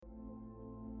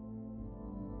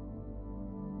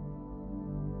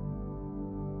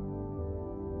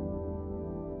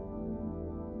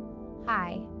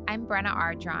Hi, I'm Brenna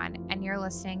Ardron, and you're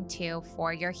listening to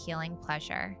For Your Healing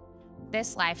Pleasure.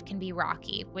 This life can be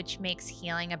rocky, which makes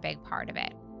healing a big part of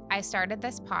it. I started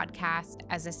this podcast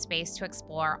as a space to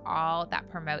explore all that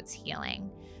promotes healing.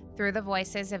 Through the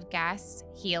voices of guests,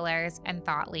 healers, and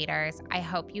thought leaders, I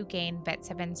hope you gain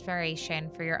bits of inspiration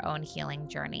for your own healing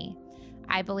journey.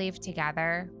 I believe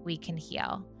together we can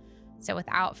heal. So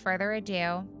without further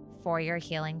ado, For Your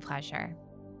Healing Pleasure.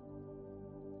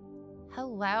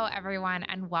 Hello, everyone,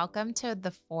 and welcome to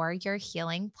the For Your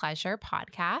Healing Pleasure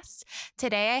podcast.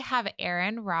 Today, I have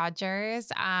Erin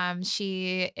Rogers.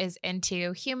 She is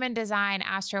into human design,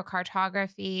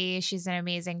 astrocartography. She's an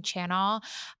amazing channel,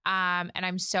 and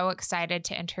I'm so excited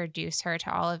to introduce her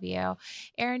to all of you.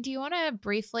 Erin, do you want to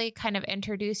briefly kind of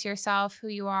introduce yourself, who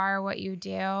you are, what you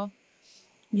do?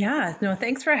 Yeah, no,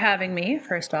 thanks for having me,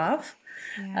 first off.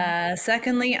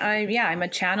 Secondly, I'm a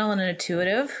channel and an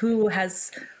intuitive who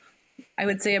has, I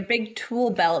would say, a big tool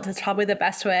belt is probably the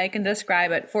best way I can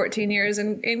describe it. 14 years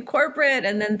in corporate,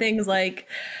 and then things like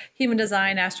human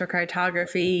design,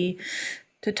 astrocartography,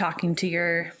 to talking to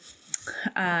your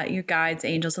guides,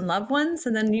 angels, and loved ones.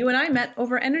 And then you and I met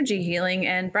over energy healing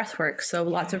and breath work. So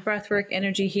lots of breath work,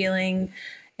 energy healing,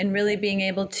 and really being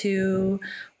able to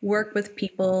work with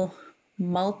people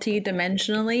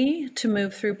multi-dimensionally to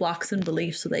move through blocks and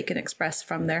beliefs so they can express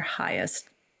from their highest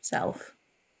self.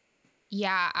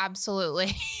 Yeah,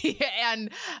 absolutely.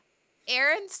 And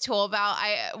Erin's tool belt,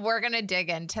 we're going to dig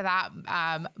into that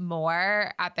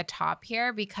more at the top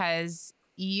here, because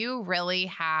you really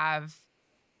have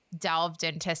delved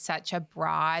into such a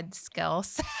broad skill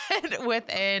set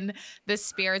within the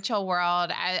spiritual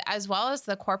world as well as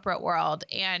the corporate world.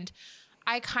 And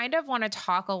I kind of want to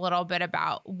talk a little bit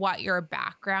about what your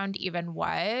background even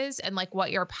was and like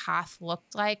what your path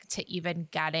looked like to even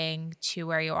getting to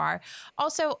where you are.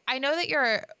 Also, I know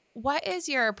that what is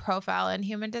your profile in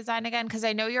human design again? Because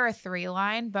I know you're a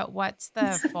 3-line, but what's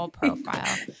the full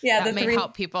profile? Yeah, that may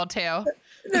help people too.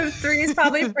 The 3 is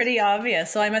probably pretty obvious.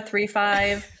 So I'm a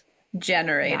 3-5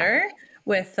 generator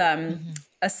with a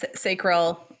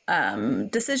sacral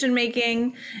decision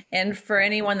making. And for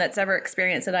anyone that's ever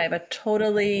experienced it, I have a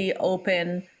totally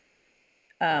open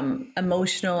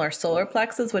emotional or solar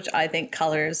plexus, which I think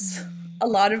colors a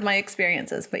lot of my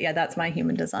experiences. But yeah, that's my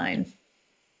human design.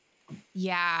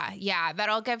 Yeah.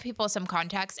 That'll give people some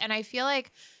context. And I feel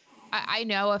like I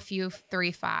know a few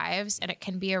 3-5s, and it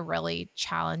can be a really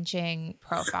challenging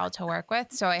profile to work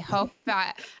with. So I hope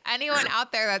that anyone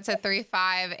out there that's a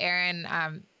 3-5,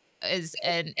 Erin, is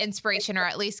an inspiration, or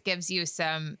at least gives you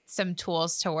some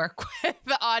tools to work with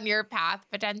on your path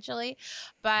potentially.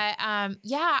 But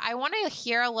I want to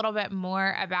hear a little bit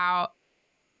more about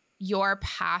your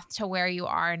path to where you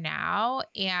are now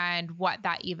and what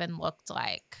that even looked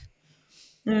like.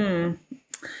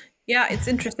 Yeah, it's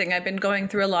interesting. I've been going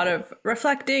through a lot of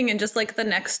reflecting and just like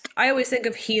I always think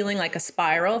of healing like a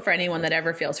spiral for anyone that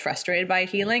ever feels frustrated by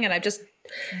healing. And I've just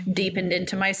deepened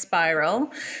into my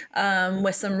spiral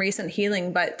with some recent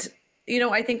healing. But,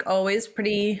 I think always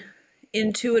pretty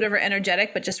intuitive or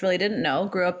energetic, but just really didn't know.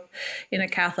 Grew up in a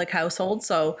Catholic household.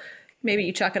 So maybe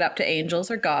you chalk it up to angels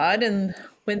or God, and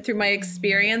went through my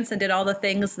experience and did all the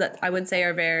things that I would say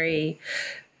are very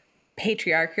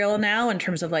patriarchal now, in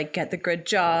terms of like get the good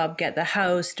job, get the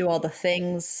house, do all the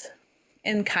things,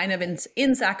 and kind of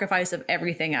in sacrifice of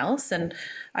everything else. And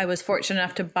I was fortunate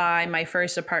enough to buy my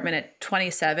first apartment at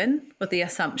 27 with the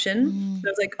assumption I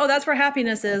was like, oh, that's where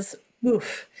happiness is.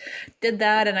 Oof. Did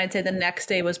that. And I'd say the next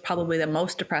day was probably the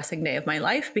most depressing day of my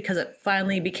life, because it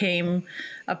finally became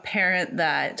apparent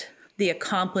that the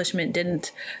accomplishment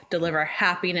didn't deliver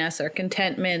happiness or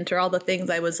contentment or all the things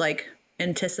I was like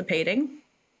anticipating.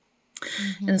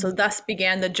 And so thus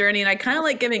began the journey. And I kind of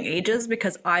like giving ages,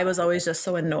 because I was always just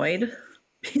so annoyed,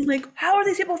 being like, how are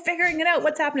these people figuring it out?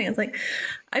 What's happening? It's like,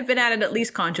 I've been at it at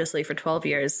least consciously for 12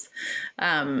 years.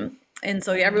 And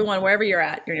so everyone, wherever you're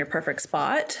at, you're in your perfect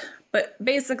spot. But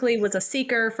basically was a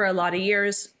seeker for a lot of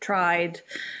years, tried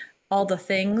all the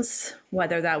things,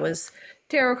 whether that was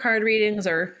tarot card readings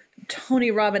or Tony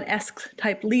Robbins-esque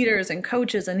type leaders and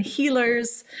coaches and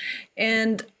healers.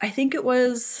 And I think it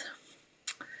was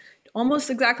almost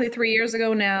exactly 3 years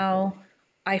ago now,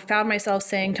 I found myself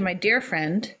saying to my dear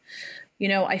friend,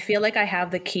 I feel like I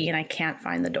have the key and I can't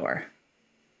find the door.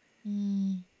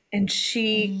 And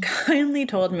she kindly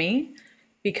told me,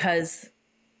 because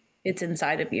it's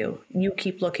inside of you. You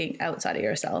keep looking outside of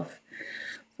yourself.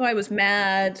 So I was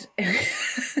mad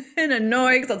and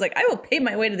annoyed, because I was like, I will pay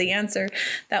my way to the answer.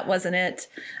 That wasn't it.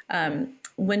 And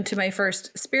went to my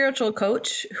first spiritual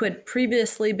coach who had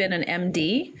previously been an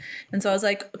MD. And so I was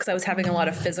like, because I was having a lot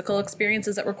of physical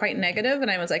experiences that were quite negative,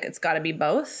 and I was like, it's got to be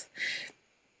both.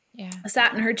 Yeah. I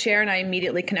sat in her chair and I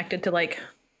immediately connected to like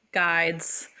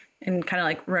guides and kind of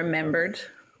like remembered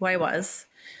who I was.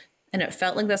 And it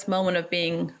felt like this moment of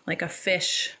being like a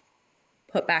fish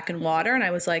put back in water. And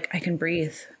I was like, I can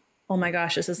breathe. Oh my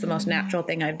gosh, this is the most natural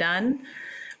thing I've done.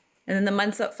 And then the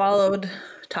months that followed,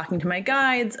 talking to my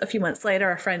guides, a few months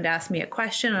later, a friend asked me a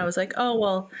question. And I was like, oh,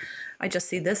 well, I just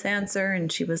see this answer.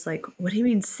 And she was like, what do you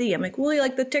mean see? I'm like, well, you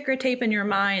like the ticker tape in your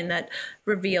mind that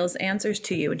reveals answers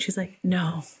to you. And she's like,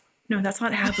 no, that's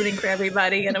not happening for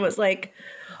everybody. And it was like,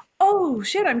 oh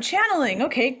shit, I'm channeling.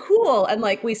 Okay, cool. And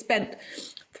like we spent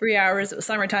 3 hours, it was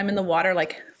summertime, in the water,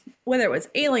 like whether it was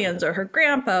aliens or her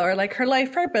grandpa or like her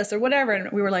life purpose or whatever.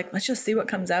 And we were like, let's just see what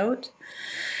comes out.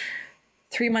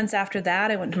 3 months after that,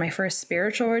 I went to my first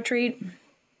spiritual retreat.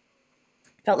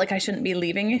 Felt like I shouldn't be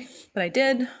leaving, but I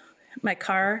did. My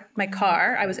car,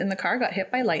 I was in the car, got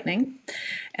hit by lightning.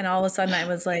 And all of a sudden I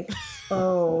was like,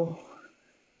 oh,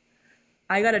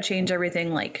 I got to change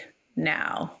everything like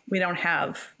now. We don't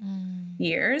have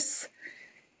years.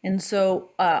 And so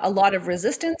a lot of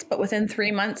resistance, but within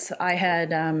 3 months I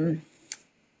had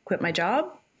quit my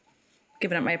job,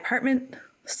 given up my apartment,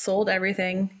 sold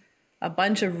everything. A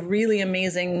bunch of really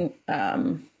amazing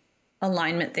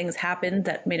alignment things happened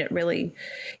that made it really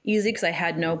easy because I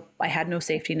had no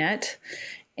safety net.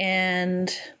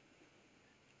 And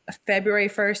February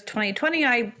 1st, 2020,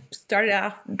 I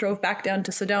drove back down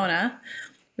to Sedona.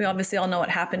 We obviously all know what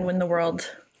happened in the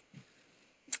world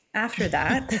after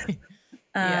that.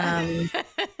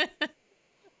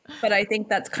 But I think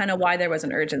that's kind of why there was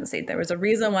an urgency. There was a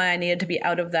reason why I needed to be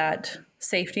out of that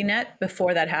safety net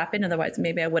before that happened. Otherwise,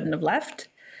 maybe I wouldn't have left.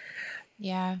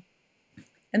 Yeah.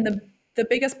 And the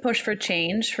biggest push for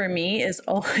change for me is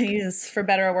always, for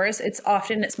better or worse,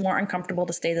 it's more uncomfortable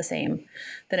to stay the same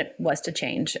than it was to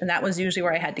change. And that was usually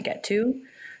where I had to get to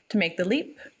make the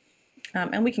leap.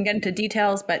 And we can get into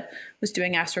details, but I was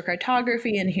doing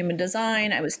astrocartography and human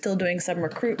design. I was still doing some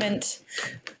recruitment,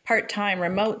 part-time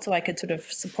remote, so I could sort of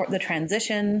support the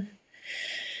transition.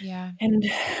 Yeah.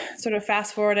 And sort of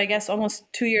fast forward, I guess, almost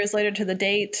 2 years later to the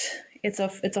date, it's a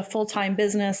full-time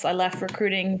business. I left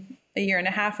recruiting a year and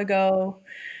a half ago,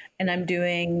 and I'm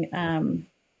doing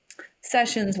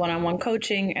sessions, one-on-one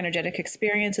coaching, energetic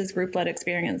experiences, group-led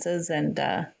experiences, and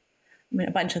a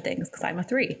bunch of things because I'm a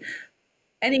 3.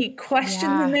 Any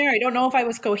questions in there? I don't know if I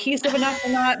was cohesive enough or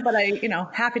not, but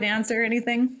happy to answer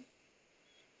anything.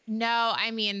 No, I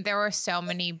mean, there were so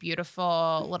many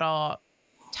beautiful little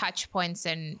touch points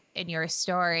in your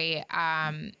story.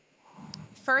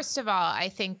 First of all, I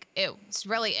think it's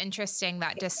really interesting,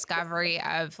 that discovery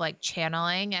of like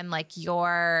channeling and like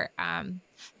your,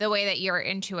 the way that your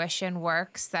intuition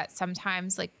works, that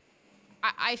sometimes like,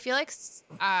 I feel like,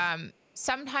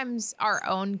 sometimes our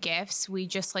own gifts, we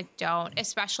just like don't,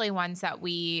 especially ones that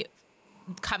we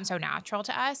come so natural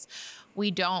to us,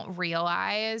 we don't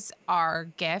realize our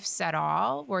gifts at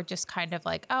all. We're just kind of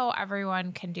like, oh,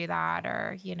 everyone can do that,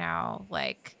 or,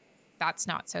 like that's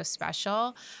not so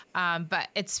special. But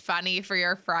it's funny for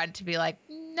your friend to be like,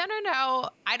 no,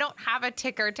 I don't have a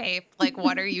ticker tape. Like,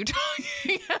 what are you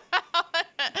talking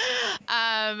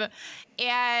about?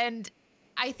 And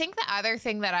I think the other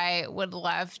thing that I would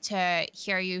love to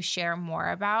hear you share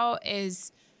more about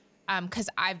is, because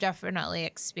I've definitely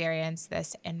experienced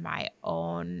this in my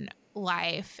own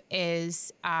life,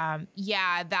 is,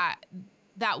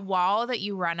 that wall that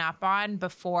you run up on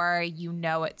before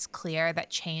it's clear that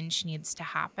change needs to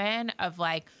happen, of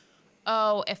like,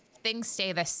 oh, if things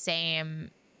stay the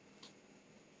same,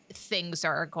 things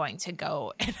are going to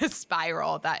go in a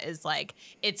spiral that is like,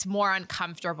 it's more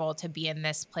uncomfortable to be in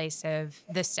this place of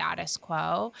the status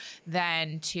quo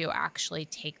than to actually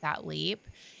take that leap.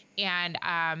 And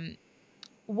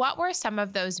what were some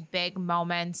of those big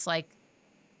moments like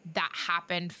that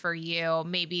happened for you?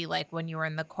 Maybe like when you were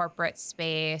in the corporate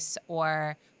space,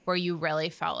 or where you really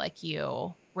felt like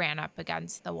you ran up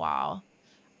against the wall.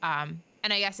 And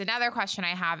I guess another question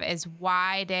I have is,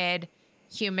 why did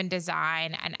human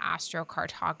design and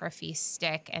astrocartography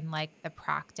stick in like the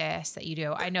practice that you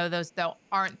do? I know those though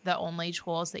aren't the only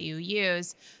tools that you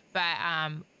use, but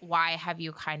why have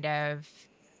you kind of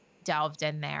delved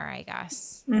in there, I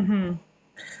guess? Mm-hmm.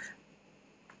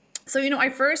 So,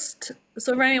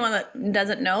 so for anyone that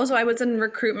doesn't know, so I was in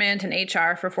recruitment and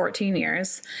HR for 14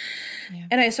 years. Yeah.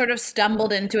 And I sort of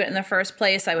stumbled into it in the first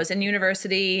place. I was in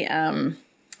university.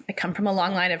 I come from a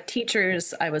long line of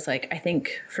teachers. I was like, I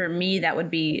think for me,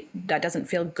 that doesn't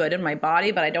feel good in my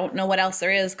body, but I don't know what else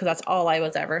there is because that's all I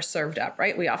was ever served up,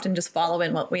 right? We often just follow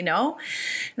in what we know.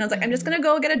 And I was like, I'm just going to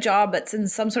go get a job that's in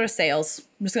some sort of sales.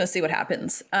 I'm just going to see what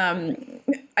happens.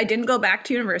 I didn't go back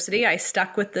to university. I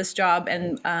stuck with this job.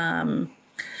 And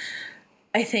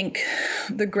I think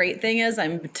the great thing is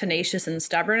I'm tenacious and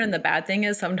stubborn, and the bad thing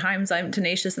is sometimes I'm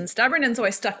tenacious and stubborn, and so I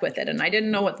stuck with it, and I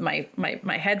didn't know what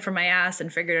my head from my ass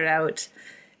and figured it out.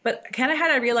 But kind of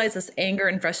had I realized this anger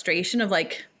and frustration of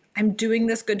like, I'm doing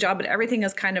this good job, but everything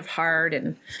is kind of hard,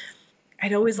 and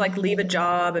I'd always like leave a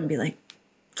job and be like,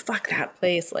 fuck that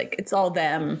place, like it's all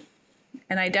them.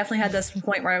 And I definitely had this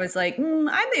point where I was like,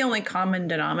 I'm the only common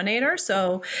denominator,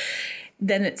 so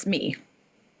then it's me.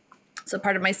 So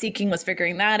part of my seeking was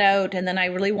figuring that out. And then I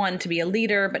really wanted to be a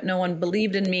leader, but no one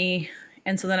believed in me.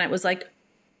 And so then I was like,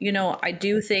 I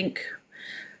do think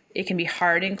it can be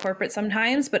hard in corporate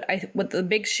sometimes, but what the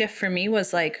big shift for me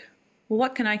was like, well,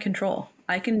 what can I control?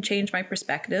 I can change my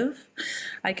perspective.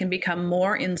 I can become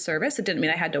more in service. It didn't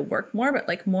mean I had to work more, but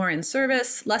like more in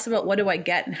service, less about what do I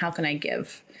get and how can I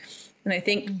give? And I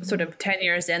think sort of 10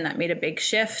 years in, that made a big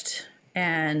shift.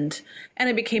 And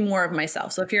I became more of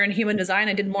myself. So if you're in human design,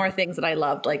 I did more things that I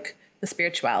loved, like the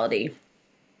spirituality.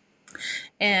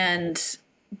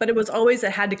 But it was always,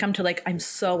 it had to come to like, I'm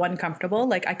so uncomfortable.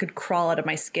 Like I could crawl out of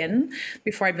my skin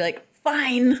before I'd be like,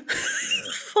 fine,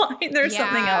 fine, there's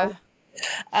something else.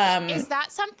 Is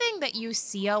that something that you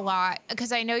see a lot?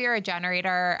 Because I know you're a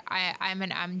generator. I'm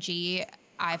an MG.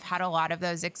 I've had a lot of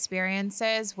those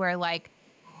experiences where like,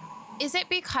 is it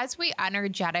because we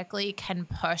energetically can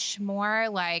push more?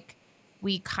 Like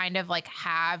we kind of like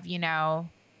have, the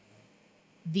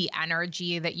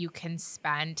energy that you can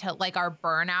spend to like our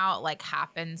burnout like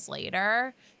happens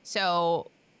later. So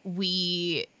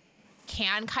we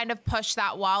can kind of push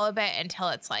that wall a bit until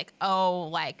it's like, oh,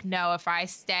 like, no, if I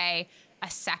stay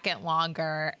a second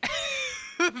longer,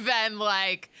 then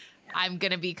like I'm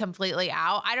going to be completely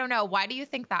out. I don't know. Why do you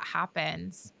think that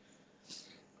happens?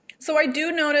 So I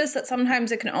do notice that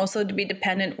sometimes it can also be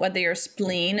dependent whether your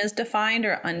spleen is defined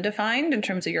or undefined in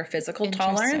terms of your physical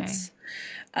tolerance.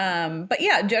 But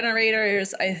yeah,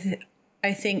 generators, I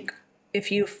think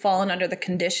if you've fallen under the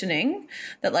conditioning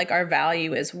that like our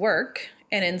value is work,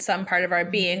 and in some part of our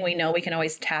being, we know we can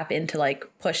always tap into like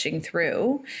pushing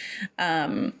through.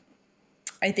 I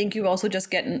think you also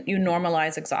just you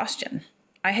normalize exhaustion.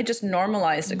 I had just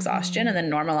normalized exhaustion and then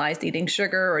normalized eating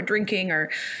sugar or drinking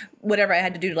or whatever I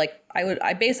had to do. Like I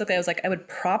would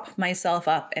prop myself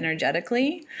up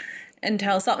energetically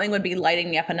until something would be lighting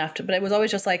me up enough but it was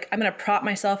always just like, I'm going to prop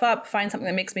myself up, find something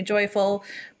that makes me joyful,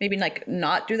 maybe like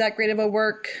not do that great of a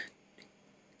work,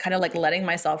 kind of like letting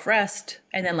myself rest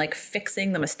and then like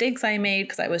fixing the mistakes I made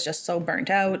because I was just so burnt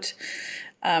out.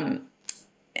 And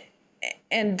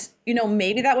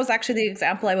maybe that was actually the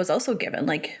example I was also given.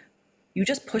 Like, you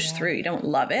just push through. You don't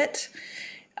love it.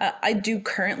 I do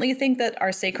currently think that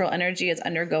our sacral energy is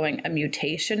undergoing a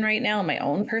mutation right now in my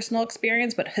own personal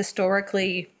experience. But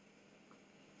historically,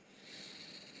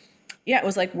 it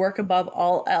was like work above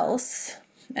all else.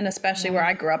 And especially where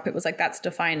I grew up, it was like that's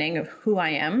defining of who I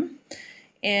am.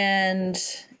 And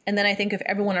then I think if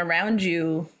everyone around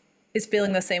you is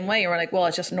feeling the same way, you're like, well,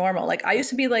 it's just normal. Like I used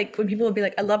to be like, when people would be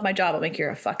like, I love my job, I'm like, you're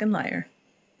a fucking liar.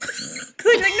 Because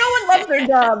like, no one loves their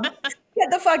job. Get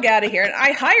the fuck out of here. And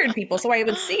I hired people, so I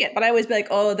would see it. But I always be like,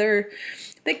 oh, they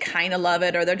kind of love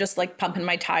it, or they're just like pumping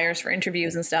my tires for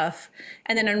interviews and stuff.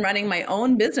 And then in running my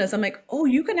own business, I'm like, oh,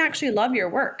 you can actually love your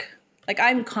work. Like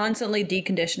I'm constantly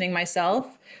deconditioning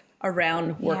myself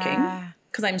around working.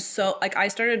 Because I'm so, like I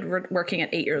started working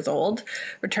at 8 years old,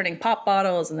 returning pop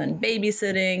bottles and then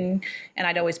babysitting. And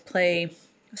I'd always play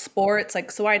sports. Like,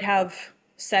 so I'd have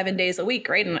 7 days a week,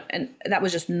 right? And that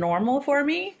was just normal for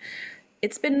me.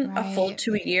 It's been a full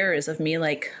 2 years of me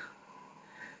like,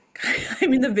 I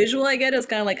mean, the visual I get is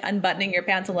kind of like unbuttoning your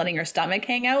pants and letting your stomach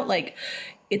hang out. Like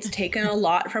it's taken a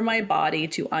lot for my body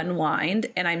to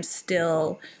unwind. And I'm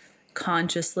still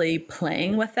consciously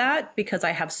playing with that because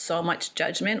I have so much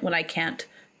judgment when I can't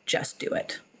just do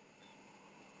it.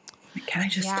 Like, can I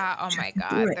just? Yeah. Oh my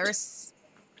God.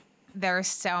 There's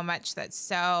so much that's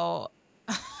so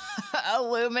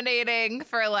illuminating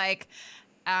for like,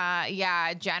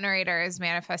 generators,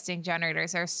 manifesting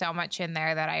generators. There's so much in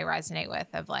there that I resonate with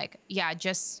of like,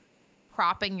 just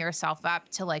propping yourself up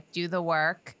to like do the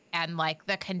work and like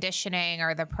the conditioning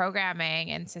or the programming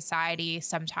in society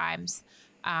sometimes,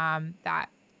 that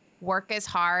work is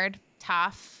hard,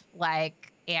 tough,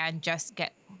 like, and just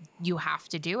you have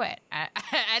to do it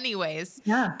anyways.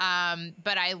 Yeah.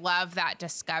 But I love that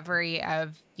discovery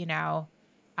of,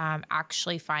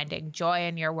 actually finding joy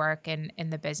in your work and in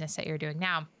the business that you're doing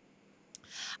now.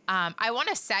 I want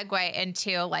to segue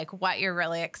into like what you're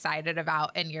really excited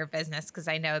about in your business, because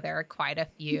I know there are quite a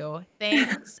few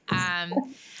things.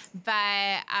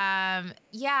 Yeah,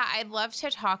 I'd love to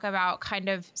talk about kind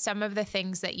of some of the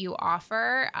things that you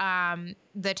offer,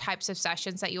 the types of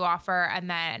sessions that you offer, and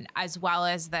then as well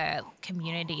as the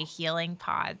community healing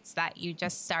pods that you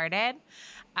just started.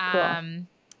 Cool.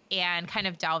 And kind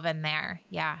of delve in there.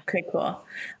 Yeah. Okay, cool.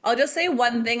 I'll just say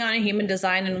one thing on human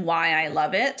design and why I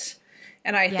love it.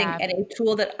 And I think any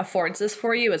tool that affords this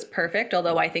for you is perfect,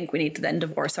 although I think we need to then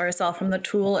divorce ourselves from the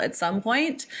tool at some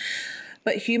point.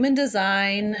 But human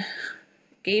design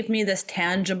gave me this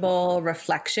tangible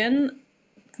reflection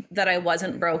that I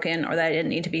wasn't broken or that I didn't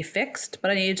need to be fixed,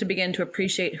 but I needed to begin to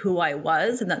appreciate who I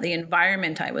was and that the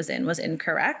environment I was in was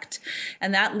incorrect.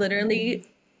 And that literally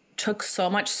took so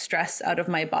much stress out of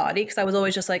my body, because I was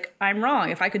always just like, I'm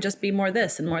wrong. If I could just be more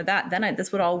this and more that, then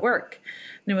this would all work.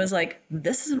 And it was like,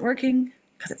 this isn't working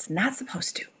because it's not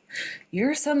supposed to.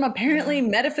 You're some apparently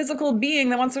metaphysical being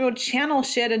that wants to go channel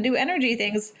shit and do energy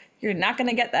things. You're not going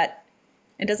to get that.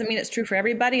 It doesn't mean it's true for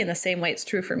everybody in the same way it's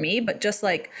true for me, but just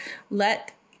like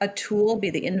let a tool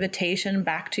be the invitation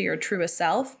back to your truest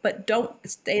self, but don't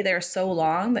stay there so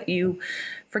long that you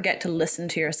forget to listen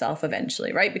to yourself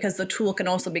eventually, right? Because the tool can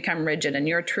also become rigid and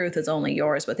your truth is only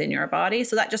yours within your body.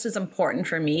 So that just is important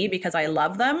for me because I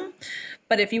love them.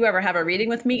 But if you ever have a reading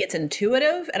with me, it's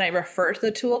intuitive and I refer to the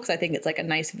tool because I think it's like a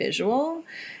nice visual.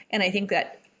 And I think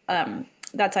that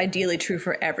that's ideally true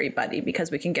for everybody, because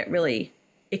we can get really,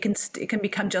 it can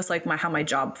become just like how my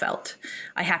job felt.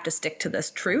 I have to stick to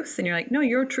this truth. And you're like, no,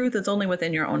 your truth is only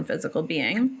within your own physical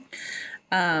being.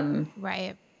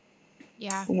 Right.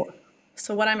 Yeah.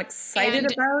 So what I'm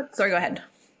excited about, sorry, go ahead.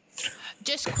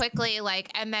 Just quickly,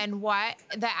 like, and then what,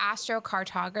 the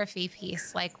astrocartography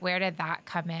piece, like, where did that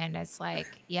come in? It's like,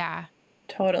 yeah.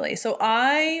 Totally. So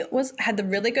I had the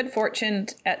really good fortune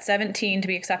at 17 to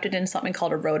be accepted in something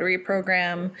called a Rotary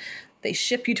program. They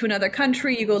ship you to another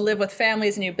country, you go live with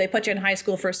families, and they put you in high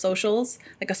school for socials,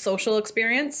 like a social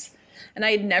experience. And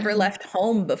I had never left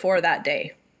home before that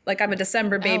day. Like, I'm a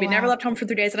December baby, never left home for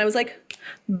 3 days. And I was like,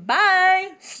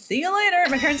 bye, see you later.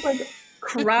 My parents were like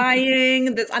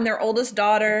crying. I'm their oldest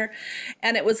daughter.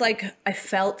 And it was like, I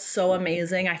felt so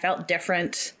amazing. I felt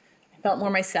different. Felt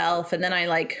more myself. And then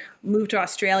I moved to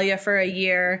Australia for a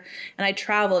year and I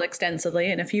traveled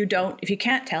extensively. And if you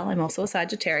can't tell, I'm also a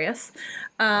Sagittarius.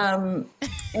 And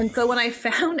so when I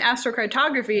found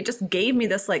astrocartography, it just gave me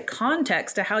this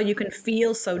context to how you can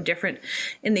feel so different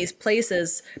in these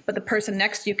places, but the person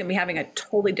next to you can be having a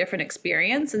totally different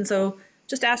experience. And so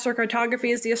just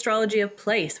astrocartography is the astrology of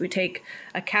place. We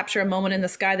capture a moment in the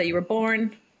sky that you were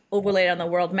born, overlay it on the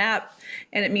world map.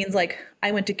 And it means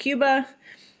I went to Cuba,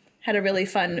 had a really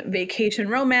fun vacation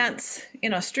romance.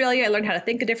 In Australia, I learned how to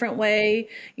think a different way.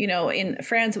 In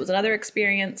France, it was another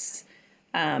experience.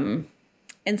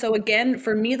 And so again,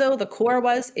 for me though, the core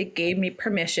was, it gave me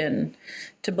permission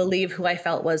to believe who I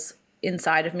felt was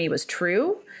inside of me was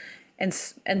true, and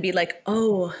be like,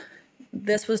 oh,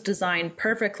 this was designed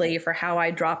perfectly for how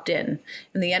I dropped in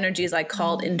and the energies I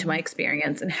called into my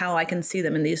experience and how I can see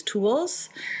them in these tools.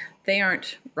 They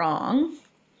aren't wrong.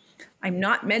 I'm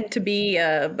not meant to be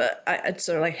a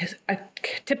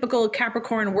typical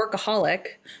Capricorn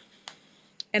workaholic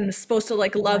and supposed to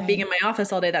love being in my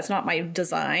office all day. That's not my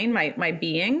design, my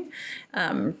being.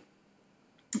 And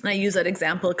I use that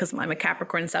example because I'm a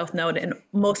Capricorn South Node and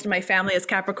most of my family is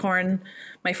Capricorn.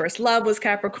 My first love was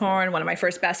Capricorn, one of my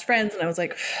first best friends. And I was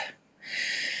like,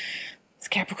 this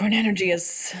Capricorn energy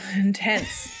is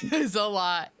intense. It's a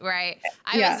lot, right?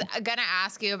 I was going to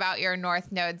ask you about your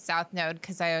North Node, South Node,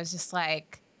 because I was just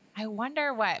like, I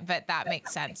wonder what, but that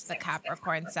makes sense. The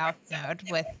Capricorn South Node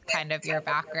with kind of your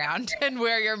background and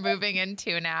where you're moving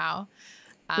into now.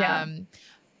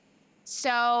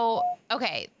 So,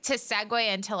 okay, to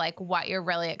segue into what you're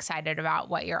really excited about,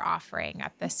 what you're offering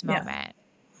at this moment.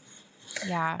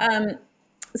 Yeah.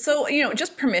 So,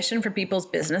 just permission for people's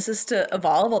businesses to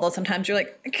evolve, although sometimes you're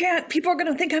like, I can't, people are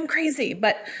going to think I'm crazy.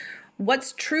 But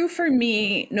what's true for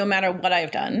me, no matter what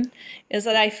I've done, is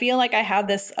that I feel like I have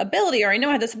this ability, or I know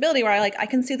I have this ability where I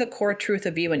can see the core truth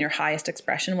of you and your highest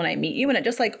expression when I meet you. And it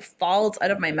just falls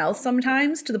out of my mouth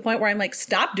sometimes to the point where I'm like,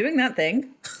 stop doing that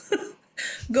thing.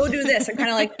 Go do this. I'm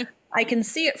kind of I can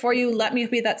see it for you. Let me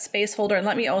be that space holder, and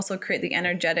let me also create the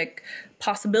energetic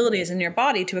possibilities in your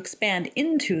body to expand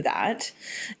into that.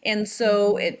 And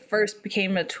so it first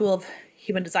became a tool of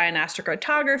human design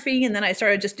astrocartography. And then I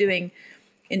started just doing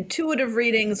intuitive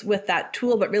readings with that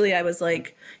tool. But really I was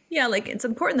it's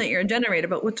important that you're a generator,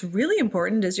 but what's really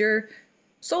important is your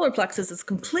solar plexus is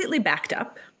completely backed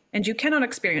up and you cannot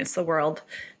experience the world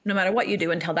no matter what you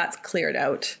do until that's cleared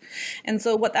out. And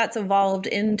so what that's evolved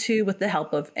into with the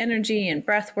help of energy and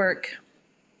breath work,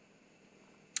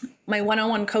 my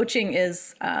one-on-one coaching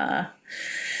is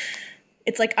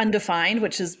it's like undefined,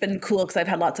 which has been cool because I've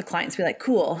had lots of clients be like,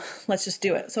 cool, let's just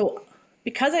do it. So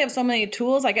because I have so many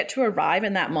tools, I get to arrive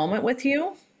in that moment with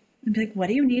you and be like, what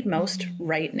do you need most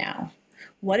right now?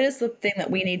 What is the thing that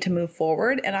we need to move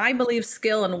forward? And I believe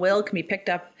skill and will can be picked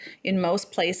up in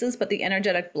most places, but the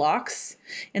energetic blocks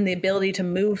and the ability to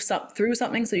move through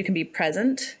something so you can be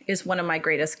present is one of my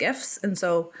greatest gifts. And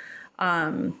so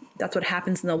that's what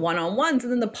happens in the one-on-ones.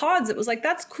 And then the pods, it was like,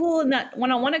 that's cool in that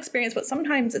one-on-one experience, but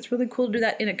sometimes it's really cool to do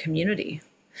that in a community,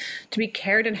 to be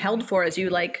cared and held for as you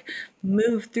like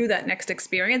move through that next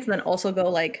experience, and then also go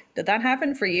like, did that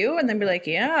happen for you? And then be like,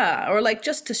 yeah, or like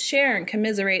just to share and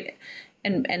commiserate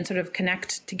and sort of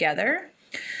connect together.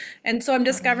 And so I'm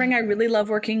discovering I really love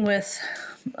working with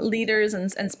leaders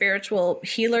and spiritual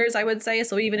healers, I would say.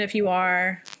 So even if you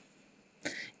are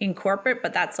in corporate,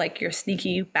 but that's like your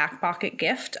sneaky back pocket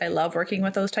gift, I love working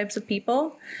with those types of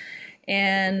people.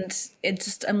 And it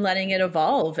just, I'm letting it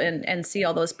evolve and see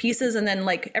all those pieces. And then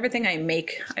like everything I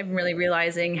make, I'm really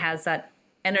realizing has that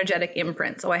energetic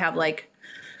imprint. So I have like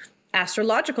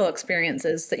astrological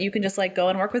experiences that you can just like go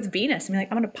and work with Venus and be like,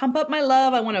 I'm going to pump up my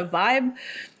love. I want to vibe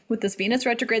with this Venus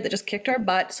retrograde that just kicked our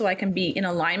butt, so I can be in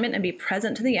alignment and be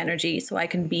present to the energy, so I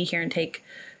can be here and take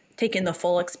in the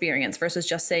full experience versus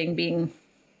just saying being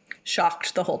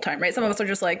shocked the whole time, right? Some of us are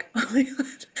just like, oh my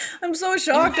God, I'm so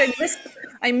shocked.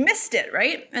 I missed it,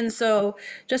 right? And so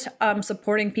just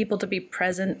supporting people to be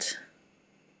present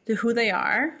to who they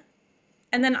are.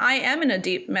 And then I am in a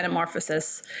deep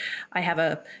metamorphosis. I have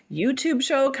a YouTube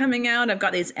show coming out. I've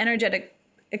got these energetic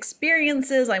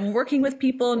experiences. I'm working with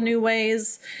people in new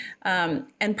ways.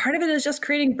 And part of it is just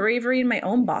creating bravery in my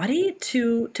own body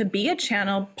to be a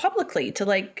channel publicly, to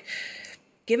like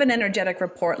give an energetic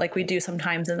report like we do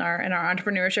sometimes in our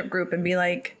entrepreneurship group and be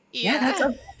like, yeah,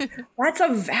 that's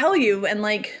a value. And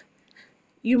like,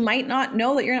 you might not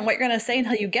know that what you're going to say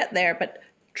until you get there, but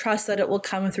trust that it will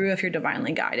come through if you're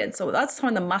divinely guided. So that's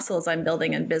one of the muscles I'm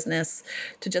building in business,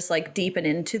 to just like deepen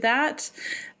into that,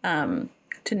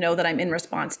 to know that I'm in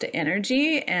response to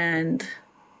energy and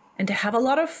to have a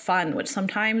lot of fun, which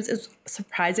sometimes is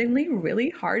surprisingly really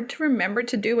hard to remember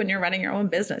to do when you're running your own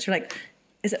business. You're like,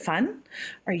 is it fun?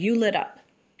 Are you lit up?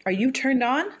 Are you turned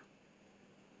on?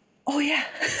 Oh yeah.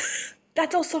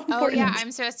 That's also important. Oh yeah,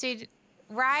 I'm supposed to,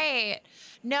 right.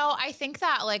 No, I think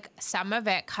that like some of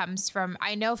it comes from,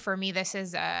 I know for me, this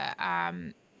is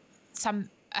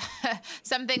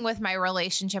something with my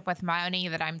relationship with money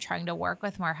that I'm trying to work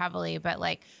with more heavily. But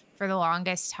like for the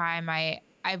longest time,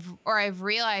 I've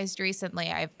realized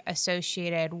recently I've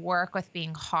associated work with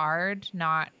being hard,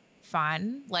 not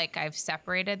fun. Like I've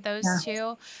separated those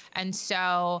two. And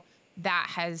so that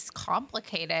has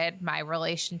complicated my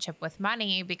relationship with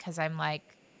money, because I'm like,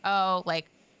 oh, like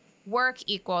work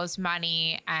equals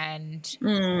money and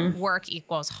work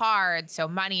equals hard. So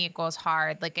money equals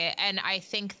hard. Like, and I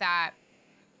think that,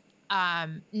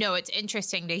 no, it's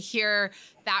interesting to hear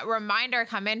that reminder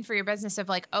come in for your business of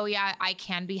like, oh yeah, I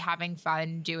can be having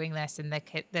fun doing this, and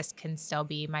this can still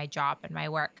be my job and my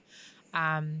work.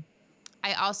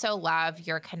 I also love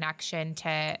your connection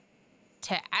to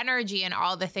energy and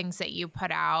all the things that you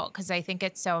put out, because I think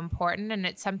it's so important, and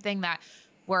it's something that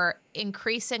we're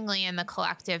increasingly in the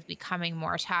collective becoming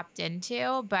more tapped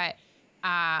into, but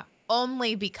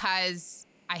only because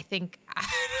I think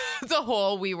as a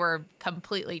whole we were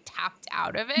completely tapped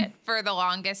out of it for the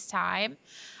longest time.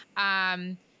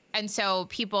 And so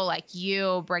people like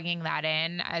you bringing that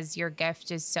in as your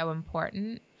gift is so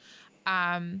important.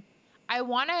 I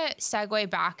want to segue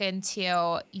back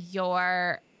into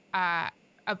your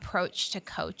approach to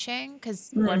coaching,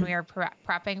 because when we were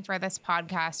prepping for this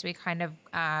podcast, we kind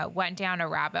of went down a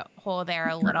rabbit hole there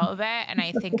a little bit. And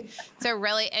I think it's a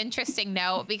really interesting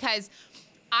note, because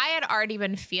I had already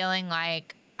been feeling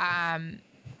like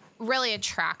really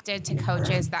attracted to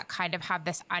coaches that kind of have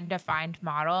this undefined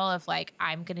model of like,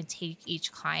 I'm going to take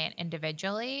each client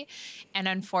individually. And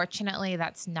unfortunately,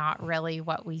 that's not really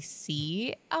what we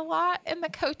see a lot in the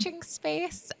coaching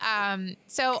space.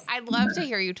 So I'd love to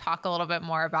hear you talk a little bit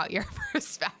more about your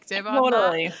perspective on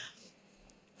that.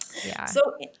 Yeah.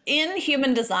 So in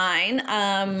human design,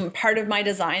 part of my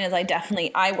design is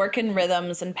I work in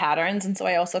rhythms and patterns. And so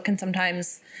I also can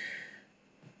sometimes,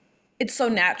 it's so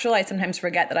natural, I sometimes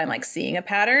forget that I'm like seeing a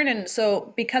pattern. And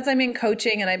so because I'm in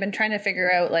coaching and I've been trying to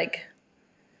figure out like,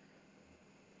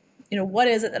 you know, what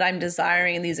is it that I'm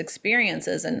desiring in these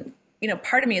experiences? And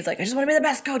part of me is like, I just want to be the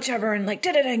best coach ever and like,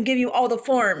 da-da-da, and give you all the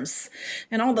forms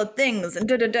and all the things and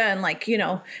da-da-da, and like,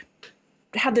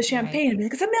 have the champagne and be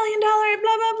like, it's $1 million,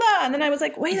 blah, blah, blah. And then I was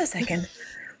like, wait a second.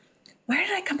 Where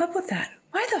did I come up with that?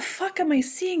 Why the fuck am I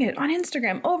seeing it on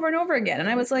Instagram over and over again? And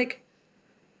I was like,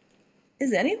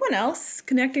 is anyone else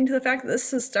connecting to the fact that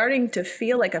this is starting to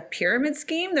feel like a pyramid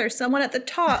scheme? There's someone at the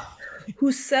top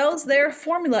who sells their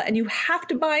formula and you have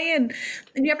to buy in,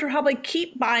 and you have to probably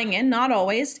keep buying in, not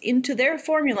always, into their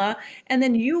formula. And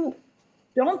then you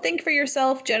don't think for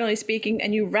yourself, generally speaking,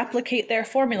 and you replicate their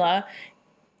formula.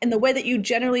 And the way that you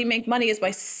generally make money is by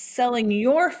selling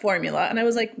your formula. And I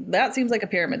was like, that seems like a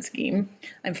pyramid scheme.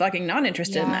 I'm fucking not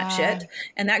interested in that shit.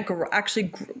 And that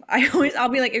I'll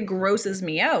be like, it grosses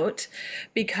me out,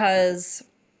 because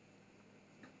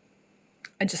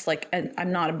I just like, and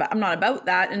I'm not about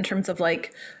that in terms of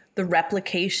like the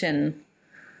replication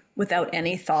without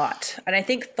any thought. And I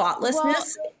think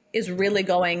thoughtlessness is really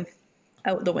going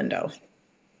out the window.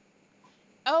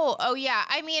 Oh yeah.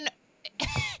 I mean,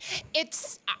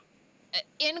 it's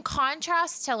in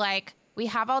contrast to like, we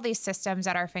have all these systems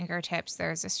at our fingertips.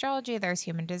 There's astrology, there's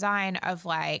human design of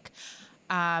like,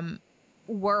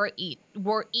 we're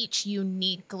each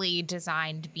uniquely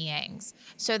designed beings.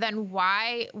 So then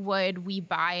why would we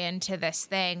buy into this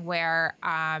thing where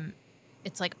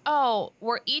it's like, oh,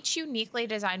 we're each uniquely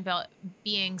designed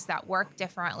beings that work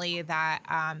differently,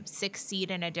 that succeed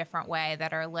in a different way,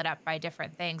 that are lit up by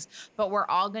different things, but we're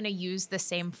all going to use the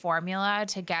same formula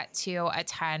to get to a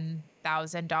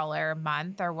 $10,000 a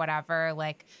month or whatever.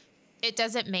 Like, it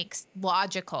doesn't make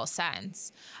logical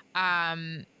sense.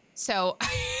 So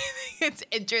it's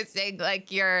interesting,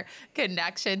 like your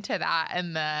connection to that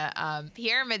and the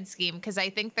pyramid scheme, because I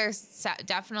think there's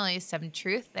definitely some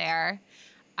truth there.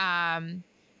 And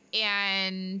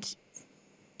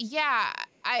yeah,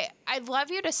 I'd love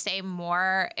you to say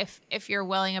more if you're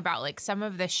willing about like some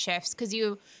of the shifts, because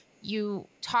you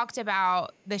talked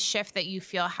about the shift that you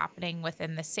feel happening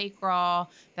within the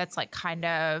sacral. That's like kind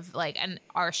of like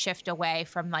our shift away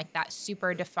from like that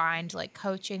super defined like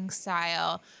coaching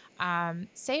style.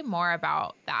 Say more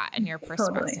about that and your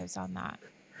perspectives on that.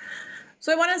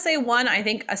 So I want to say, one, I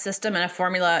think a system and a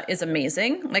formula is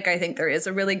amazing. Like, I think there is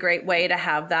a really great way to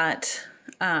have that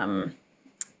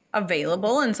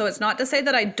available. And so it's not to say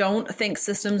that I don't think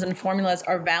systems and formulas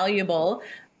are valuable,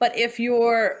 but if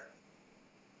you're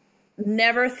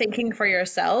never thinking for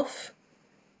yourself,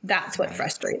 that's what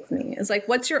frustrates me. Is like,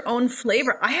 what's your own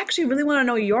flavor? I actually really want to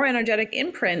know your energetic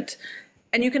imprint.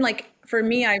 And you can like, for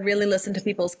me, I really listen to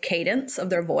people's cadence of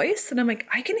their voice. And I'm like,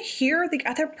 I can hear the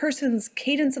other person's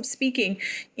cadence of speaking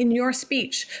in your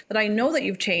speech, that I know that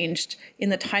you've changed in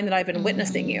the time that I've been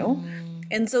witnessing you.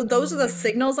 And so those are the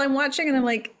signals I'm watching. And I'm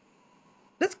like,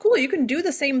 that's cool. You can do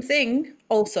the same thing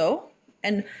also,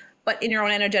 but in your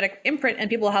own energetic imprint, and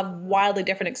people have wildly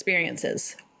different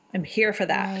experiences. I'm here for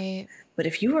that. Right. But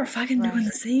if you are fucking doing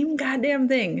the same goddamn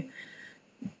thing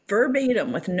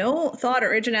verbatim with no thought,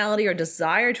 originality, or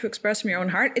desire to express from your own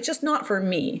heart, it's just not for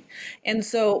me. And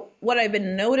so what I've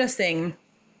been noticing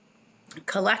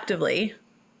collectively,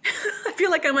 I feel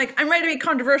like I'm ready to be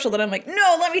controversial, that I'm like,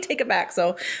 no, let me take it back.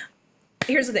 So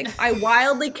here's the thing. I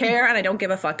wildly care and I don't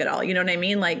give a fuck at all. You know what I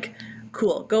mean? Like,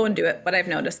 cool, go and do it. But I've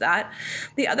noticed that.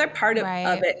 The other part of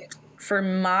it, for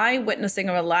my witnessing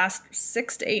over the last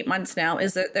 6 to 8 months now,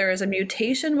 is that there is a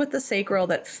mutation with the sacral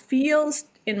that feels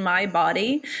in my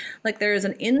body like there is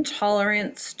an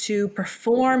intolerance to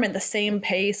perform at the same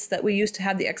pace that we used to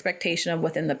have the expectation of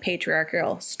within the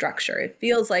patriarchal structure. It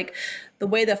feels like the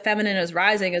way the feminine is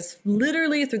rising is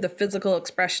literally through the physical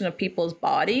expression of people's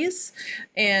bodies,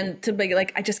 and to be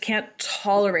like, I just can't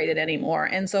tolerate it anymore.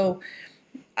 And so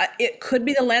it could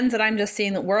be the lens that I'm just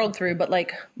seeing the world through, but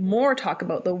like, more talk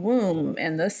about the womb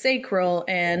and the sacral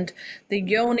and the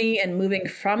yoni, and moving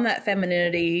from that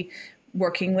femininity,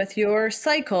 working with your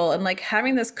cycle, and like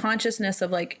having this consciousness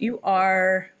of like, you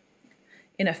are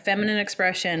in a feminine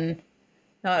expression,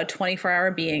 not a 24-hour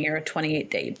being, you're a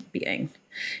 28-day being.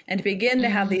 And to begin to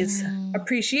have these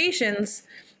appreciations.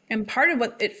 And part of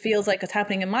what it feels like is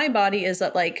happening in my body is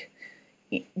that like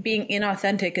being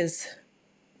inauthentic is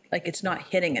like, it's not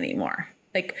hitting anymore.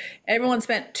 Like, everyone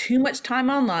spent too much time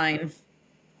online.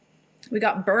 We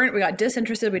got burnt, we got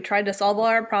disinterested, we tried to solve all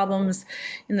our problems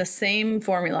in the same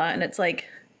formula. And it's like,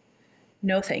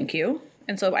 no, thank you.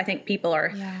 And so I think people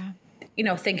are,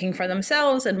 thinking for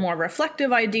themselves and more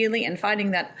reflective, ideally, and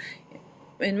finding that,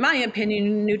 in my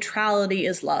opinion, neutrality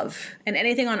is love. And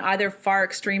anything on either far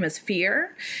extreme is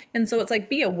fear. And so it's like,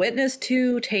 be a witness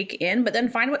to, take in, but then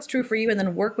find what's true for you, and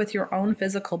then work with your own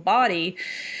physical body.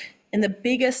 And the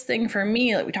biggest thing for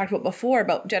me, like we talked about before,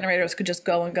 about generators could just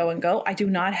go and go and go. I do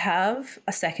not have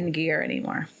a second gear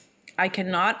anymore. I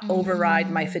cannot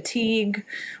override my fatigue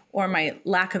or my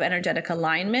lack of energetic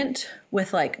alignment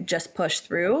with like just push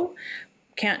through.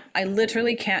 I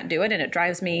literally can't do it. And it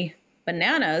drives me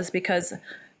bananas because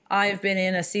I've been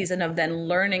in a season of then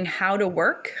learning how to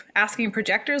work, asking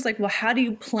projectors like, well, how do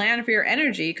you plan for your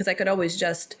energy? Because I could always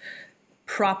just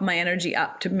prop my energy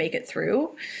up to make it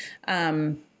through.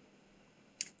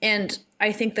 And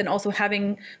I think then also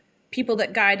having people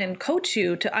that guide and coach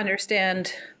you to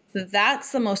understand that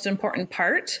that's the most important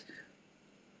part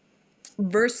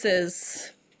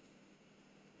versus,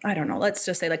 I don't know, let's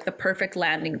just say like the perfect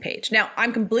landing page. Now,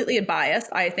 I'm completely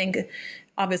biased. I think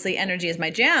obviously energy is my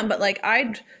jam, but like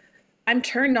I'm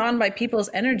turned on by people's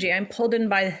energy. I'm pulled in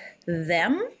by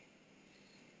them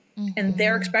and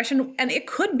their expression. And it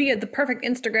could be the perfect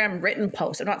Instagram written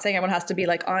post. I'm not saying everyone has to be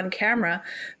like on camera,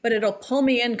 but it'll pull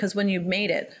me in because when you've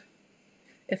made it,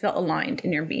 it felt aligned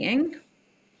in your being.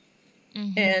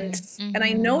 And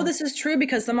I know this is true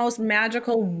because the most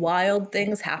magical, wild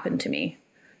things happen to me.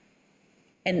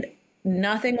 And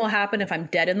nothing will happen if I'm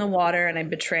dead in the water and I'm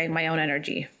betraying my own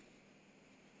energy.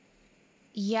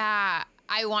 Yeah,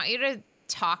 I want you to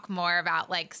talk more about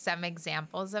like some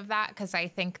examples of that because I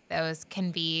think those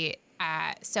can be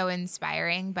so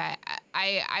inspiring. But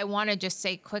I want to just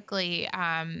say quickly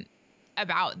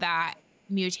about that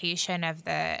mutation of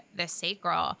the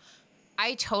sacral.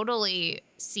 I totally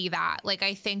see that. Like,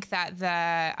 I think that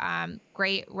the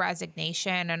great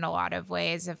resignation in a lot of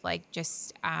ways of like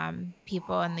just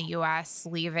people in the US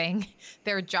leaving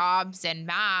their jobs en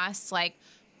masse, like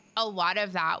a lot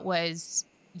of that was,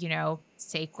 you know,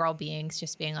 sacral beings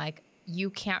just being like,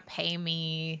 you can't pay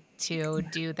me to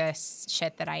do this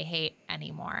shit that I hate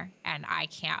anymore. And I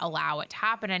can't allow it to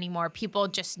happen anymore. People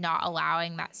just not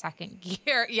allowing that second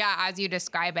gear. Yeah, as you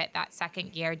describe it, that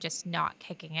second gear just not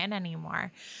kicking in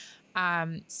anymore.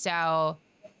 So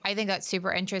I think that's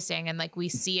super interesting. And like we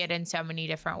see it in so many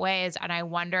different ways. And I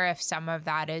wonder if some of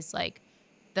that is like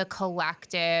the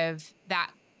collective,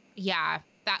 that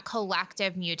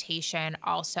collective mutation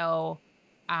also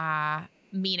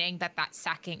meaning that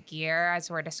second gear,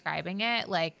 as we're describing it,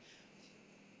 like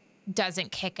doesn't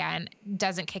kick in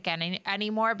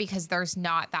anymore because there's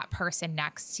not that person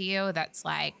next to you that's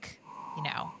like, you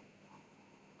know,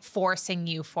 forcing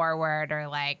you forward or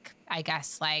like, I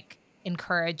guess like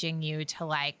encouraging you to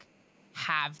like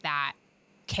have that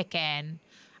kick in.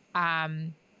 But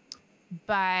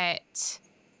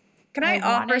can I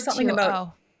offer something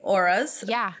about auras?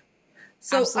 Yeah.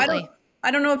 So absolutely. I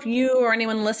don't know if you or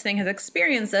anyone listening has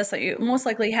experienced this, like you most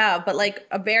likely have, but like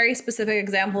a very specific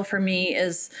example for me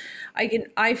is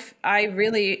I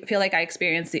really feel like I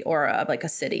experience the aura of like a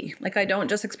city. Like I don't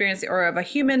just experience the aura of a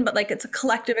human, but like it's a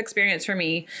collective experience for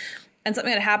me. And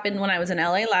something that happened when I was in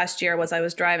LA last year was I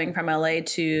was driving from LA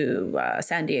to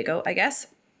San Diego, I guess.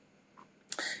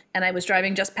 And I was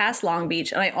driving just past Long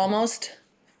Beach and I almost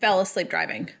fell asleep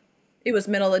driving. It was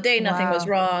middle of the day. Nothing was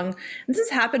wrong. And this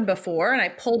has happened before. And I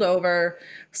pulled over,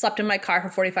 slept in my car for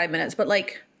 45 minutes, but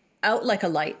like out like a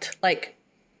light, like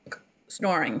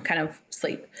snoring kind of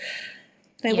sleep.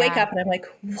 And I wake up and I'm like,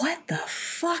 what the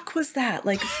fuck was that?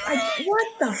 Like, what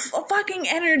the fucking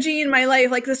energy in my life?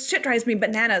 Like this shit drives me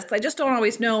bananas because I just don't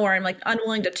always know, or I'm like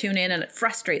unwilling to tune in, and it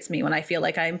frustrates me when I feel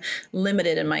like I'm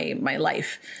limited in my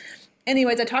life.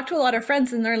 Anyways, I talked to a lot of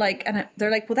friends and they're like,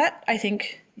 well, that I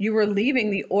think you were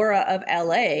leaving the aura of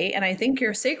LA and I think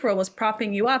your sacral was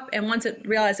propping you up. And once it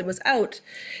realized it was out,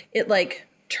 it like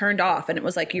turned off and it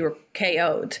was like you were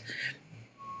KO'd.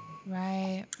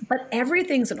 Right. But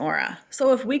everything's an aura.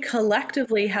 So if we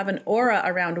collectively have an aura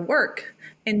around work,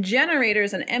 and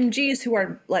generators and MGs who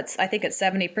are, I think it's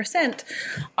 70%,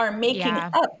 are making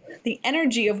up the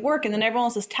energy of work, and then everyone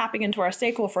else is tapping into our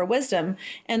sacral for wisdom.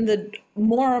 And the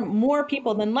more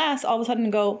people than less all of a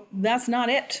sudden go, that's not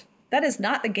it. That is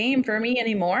not the game for me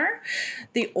anymore.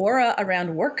 The aura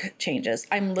around work changes.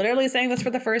 I'm literally saying this for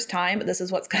the first time, but this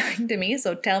is what's coming to me.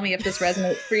 So tell me if this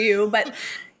resonates for you. But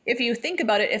if you think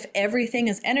about it, if everything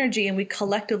is energy and we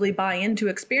collectively buy into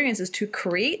experiences to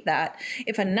create that,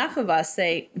 if enough of us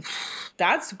say,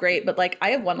 that's great, but like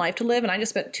I have one life to live and I just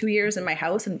spent 2 years in my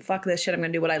house and fuck this shit, I'm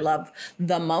going to do what I love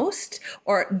the most,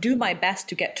 or do my best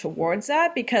to get towards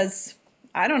that, because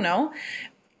I don't know,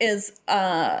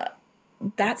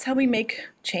 that's how we make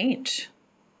change,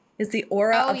 is the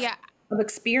aura of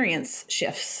experience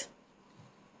shifts.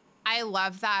 I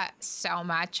love that so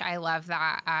much. I love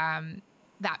that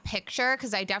that picture,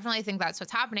 because I definitely think that's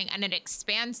what's happening, and it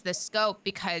expands the scope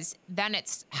because then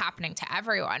it's happening to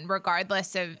everyone,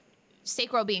 regardless of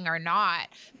sacral being or not,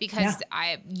 because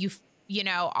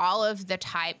all of the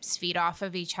types feed off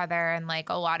of each other, and like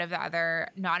a lot of the other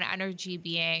non-energy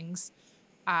beings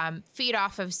feed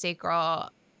off of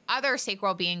other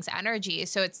sacral beings' energy.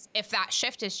 So it's, if that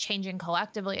shift is changing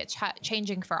collectively, it's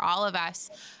changing for all of us.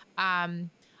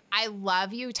 I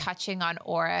love you touching on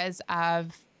auras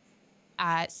of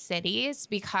cities,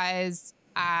 because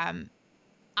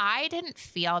I didn't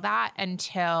feel that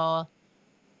until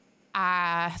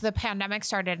the pandemic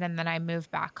started, and then I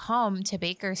moved back home to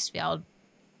Bakersfield,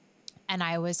 and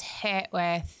I was hit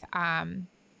with, I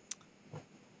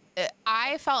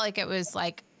felt like it was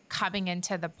like coming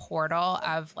into the portal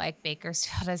of like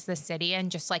Bakersfield as the city,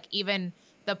 and just like even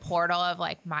the portal of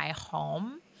like my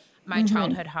home, my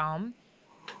childhood home.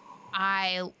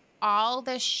 All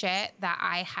the shit that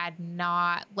I had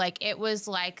not, like, it was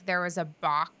like there was a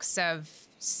box of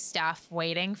stuff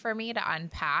waiting for me to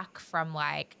unpack from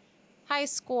like high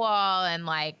school and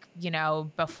like,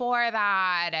 before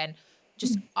that, and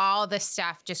just all the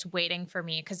stuff just waiting for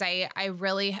me. Cause I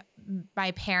really,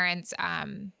 my parents,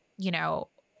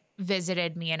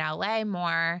 visited me in LA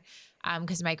more,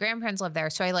 cause my grandparents lived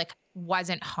there. So I like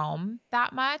wasn't home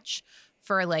that much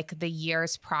for like the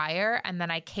years prior. And then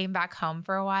I came back home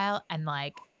for a while, and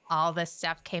like all this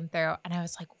stuff came through, and I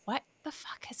was like, what the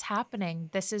fuck is happening?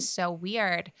 This is so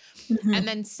weird. And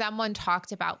then someone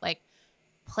talked about like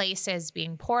places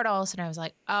being portals, and I was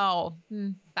like, oh,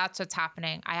 that's what's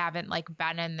happening. I haven't like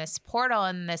been in this portal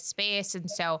in this space. And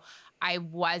so I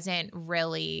wasn't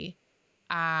really,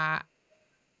 I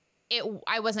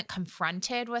wasn't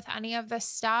confronted with any of this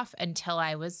stuff until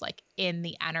I was like in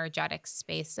the energetic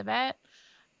space of it.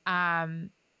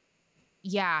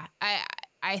 Yeah,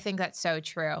 I think that's so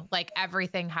true. Like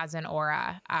everything has an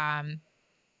aura.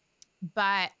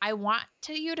 But I want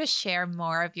you to share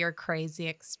more of your crazy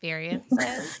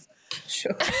experiences.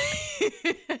 Sure.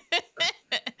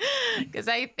 Because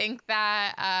I think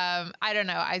that, I don't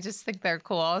know, I just think they're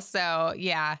cool. So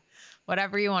yeah,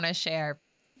 whatever you want to share.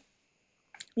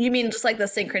 You mean just like the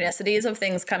synchronicities of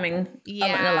things coming in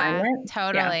alignment?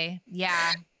 Totally.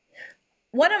 Yeah.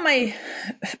 One of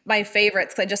my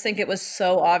favorites, I just think it was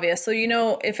so obvious. So,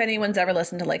 if anyone's ever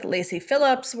listened to like Lacey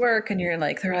Phillips' work, and they're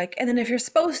like, and then if you're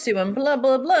supposed to, and blah,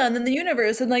 blah, blah, and then the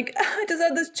universe, and like, I just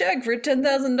had this check for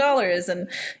 $10,000, and,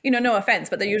 no offense,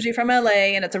 but they're usually from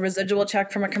LA, and it's a residual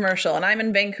check from a commercial. And I'm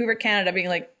in Vancouver, Canada, being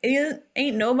like,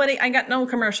 ain't nobody, I got no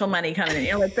commercial money coming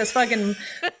in, like this fucking,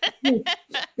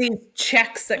 these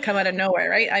checks that come out of nowhere,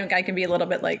 right? I can be a little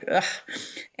bit like, ugh.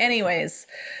 Anyways,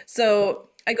 so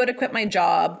I go to quit my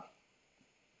job,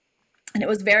 and it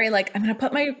was very like, I'm going to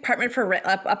put my apartment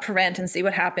up for rent and see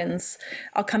what happens.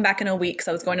 I'll come back in a week.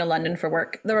 So I was going to London for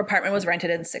work. The apartment was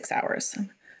rented in 6 hours.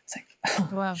 It's like, oh,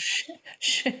 wow.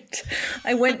 Shit.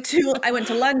 I went to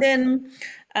London.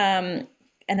 And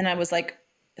then I was like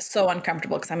so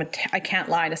uncomfortable because I can't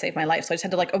lie to save my life. So I just had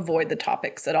to like avoid the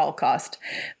topics at all cost.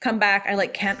 Come back. I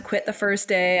like can't quit the first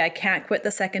day. I can't quit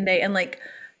the second day. And like,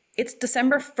 it's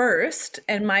December 1st,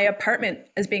 and my apartment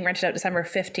is being rented out December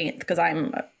 15th because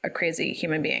I'm a crazy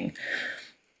human being.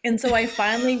 And so I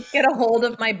finally get a hold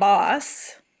of my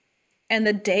boss, and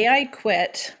the day I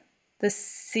quit, the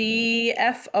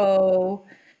CFO,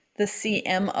 the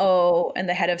CMO, and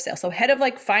the head of sales, so head of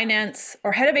like finance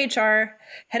or head of HR,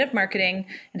 head of marketing,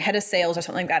 and head of sales or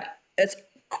something like that, it's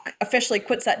officially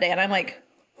quits that day. And I'm like,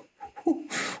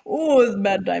 oh, it's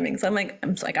bad timing. So I'm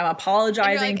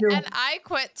apologizing. And I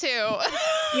quit too.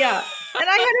 Yeah. And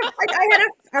I had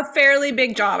a fairly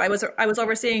big job. I was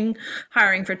overseeing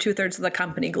hiring for 2/3 of the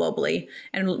company globally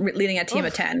and leading a team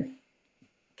of 10.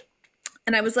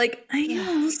 And I was like, I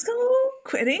am so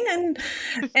quitting.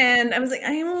 And I was like,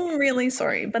 I'm really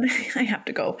sorry, but I have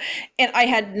to go. And I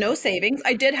had no savings.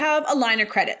 I did have a line of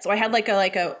credit. So I had like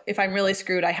a if I'm really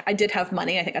screwed, I did have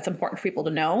money. I think that's important for people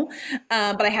to know.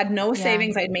 But I had no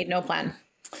savings. I had made no plan.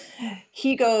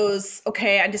 He goes,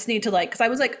 okay, I just need to because I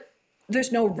was like,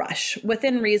 there's no rush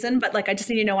within reason, but like, I just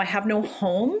need to know I have no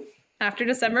home after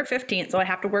December 15th. So I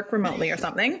have to work remotely or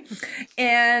something.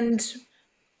 And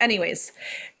anyways,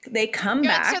 they come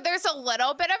back. So there's a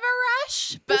little bit of a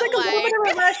rush, but there's like a little bit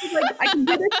of a rush. Like, I can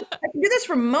do this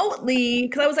remotely,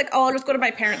 because I was like, oh, I'll just go to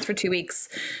my parents for 2 weeks,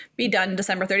 be done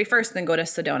December 31st, and then go to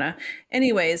Sedona.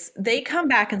 Anyways, they come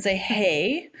back and say,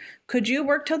 hey, could you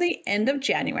work till the end of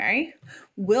January?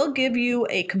 We'll give you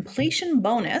a completion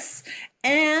bonus,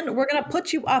 and we're going to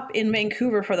put you up in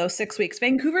Vancouver for those 6 weeks.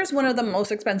 Vancouver is one of the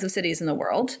most expensive cities in the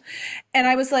world. And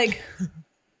I was like,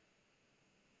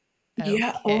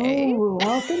 yeah. Okay. Oh,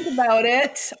 I'll think about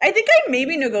it. I think I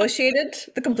maybe negotiated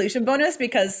the completion bonus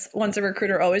because once a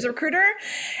recruiter, always a recruiter.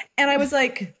 And I was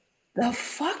like, the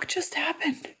fuck just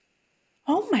happened?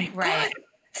 Oh my Right. God,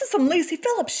 this is some Lacey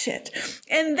Phillips shit.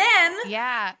 And then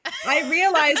Yeah. I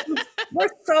realized we're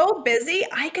so busy.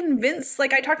 I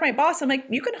talked to my boss. I'm like,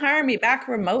 you can hire me back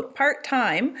remote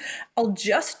part-time. I'll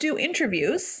just do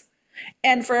interviews.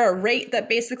 And for a rate that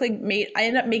basically I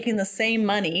ended up making the same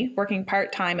money working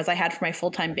part-time as I had for my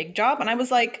full-time big job. And I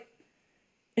was like,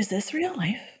 is this real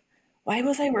life? Why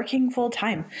was I working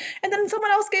full-time? And then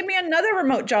someone else gave me another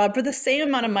remote job for the same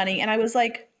amount of money. And I was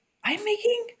like, I'm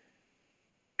making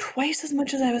twice as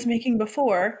much as I was making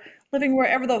before, living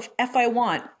wherever the F I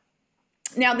want.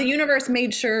 Now, the universe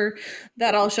made sure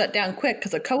that I'll shut down quick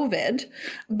because of COVID.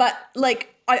 But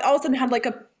like, I all of a sudden had like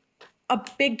a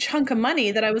big chunk of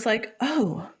money that I was like,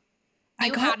 oh,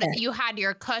 You had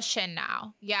your cushion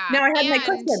now. Yeah. Now I had my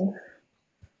cushion.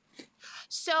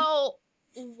 So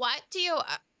what do you,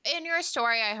 in your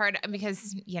story, I heard,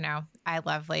 because, I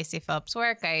love Lacey Phillips'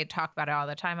 work. I talk about it all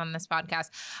the time on this podcast.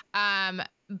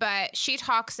 But she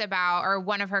talks about, or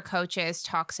one of her coaches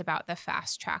talks about the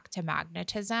fast track to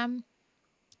magnetism.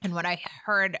 And what I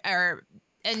heard, there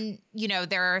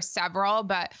are several,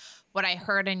 but what I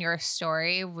heard in your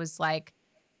story was like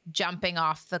jumping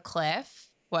off the cliff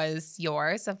was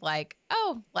yours, of like,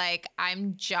 oh, like I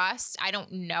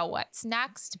don't know what's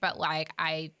next, but like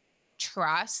I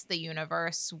trust the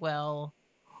universe will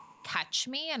catch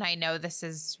me and I know this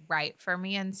is right for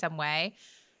me in some way.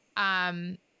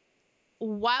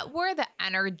 What were the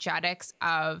energetics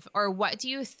of, or what do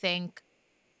you think,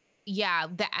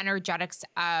 the energetics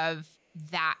of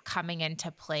that coming into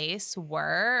place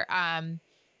were?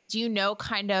 Do you know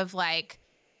kind of like,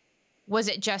 was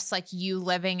it just like you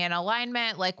living in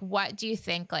alignment? Like, what do you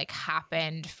think like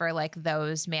happened for like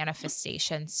those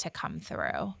manifestations to come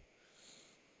through?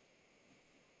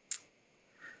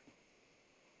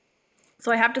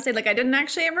 So I have to say, like, I didn't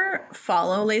actually ever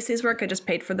follow Lacey's work. I just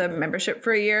paid for the membership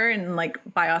for a year and like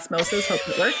by osmosis, hope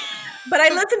it worked. But I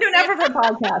listened to a number of her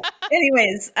podcasts.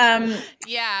 Anyways,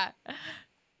 Yeah.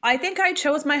 I think I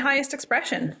chose my highest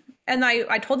expression. And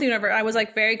I told the universe, I was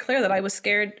like very clear that I was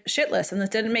scared shitless and this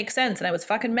didn't make sense. And I was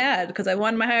fucking mad because I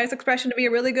wanted my highest expression to be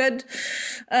a really good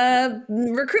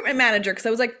recruitment manager. Because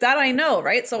I was like, that I know,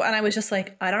 right? So, and I was just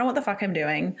like, I don't know what the fuck I'm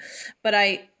doing. But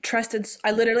I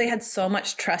literally had so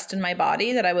much trust in my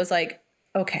body that I was like,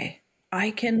 okay,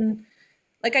 I can,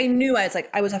 like I knew I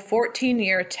was a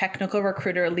 14-year technical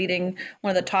recruiter leading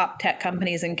one of the top tech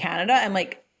companies in Canada. And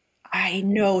like, I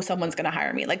know someone's going to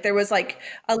hire me. Like there was like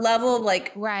a level of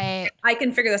like, right, I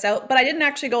can figure this out, but I didn't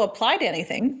actually go apply to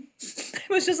anything. It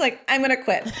was just like, I'm going to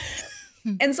quit.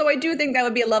 And so I do think that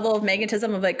would be a level of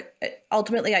magnetism of like,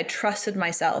 ultimately I trusted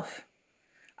myself.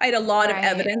 I had a lot of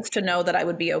evidence to know that I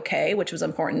would be okay, which was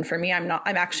important for me. I'm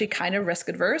actually kind of risk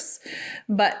adverse,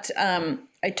 but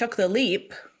I took the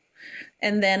leap.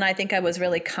 And then I think I was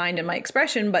really kind in my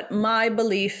expression, but my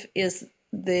belief is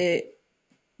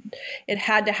it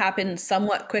had to happen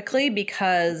somewhat quickly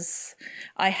because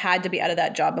I had to be out of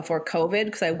that job before COVID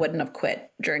because I wouldn't have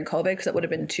quit during COVID because it would have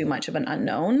been too much of an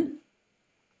unknown.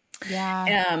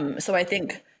 Yeah. So I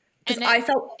think I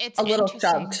felt a little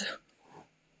shoved.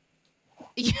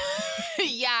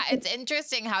 Yeah, it's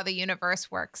interesting how the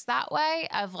universe works that way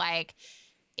of like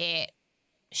it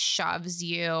shoves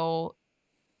you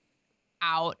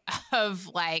out of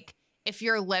like, if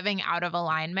you're living out of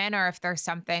alignment or if there's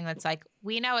something that's like,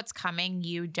 we know it's coming,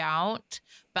 you don't,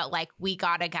 but like, we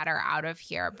got to get her out of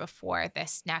here before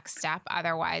this next step.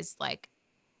 Otherwise, like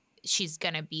she's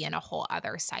going to be in a whole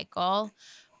other cycle.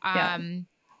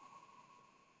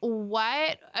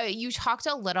 What you talked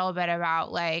a little bit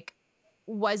about, like,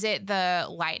 was it the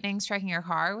lightning striking your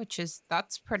car,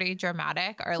 that's pretty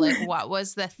dramatic, or like, what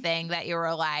was the thing that you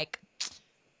were like,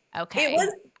 okay, it was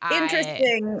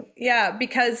interesting. Yeah.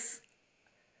 Because,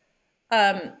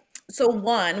 so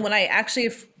one, when I actually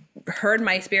heard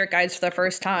my spirit guides for the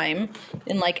first time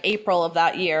in like April of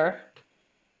that year,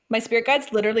 my spirit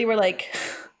guides literally were like,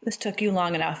 this took you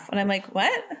long enough. And I'm like,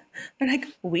 what? They're like,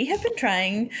 we have been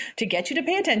trying to get you to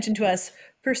pay attention to us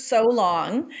for so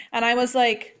long. And I was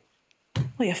like,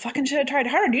 well, you fucking should have tried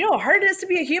harder. Do you know how hard it is to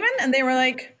be a human? And they were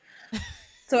like,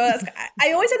 so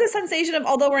I always had the sensation of,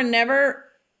 although we're never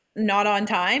not on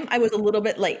time, I was a little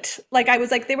bit late. Like I was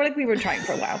like, they were like, we were trying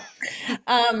for a while.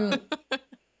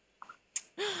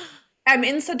 I'm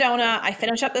in Sedona. I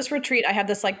finish up this retreat. I have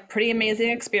this like pretty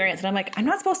amazing experience. And I'm like, I'm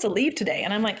not supposed to leave today.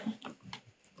 And I'm like, I'm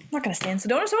not going to stay in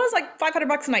Sedona. So it was like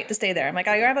 $500 a night to stay there. I'm like,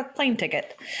 I have a plane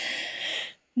ticket.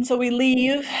 And so we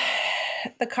leave.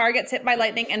 The car gets hit by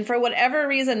lightning. And for whatever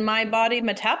reason, my body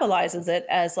metabolizes it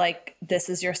as like, this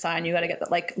is your sign. You got to get that,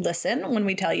 like, listen when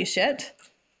we tell you shit.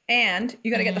 and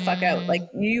you got to get the fuck out. Like,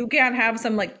 you can't have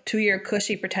some like 2-year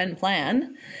cushy pretend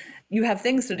plan. You have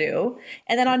things to do.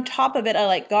 And then on top of it, I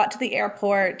like got to the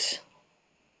airport,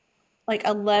 like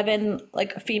 11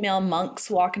 like female monks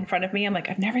walk in front of me. I'm like,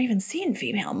 I've never even seen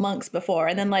female monks before.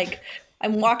 And then like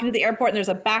I'm walking to the airport and there's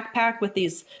a backpack with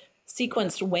these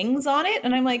sequenced wings on it.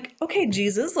 And I'm like, okay,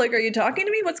 Jesus, like, are you talking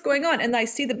to me? What's going on? And I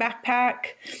see the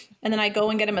backpack and then I go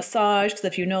and get a massage. Because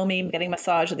if you know me, getting a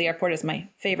massage at the airport is my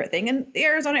favorite thing. And the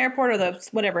Arizona airport or the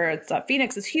whatever, it's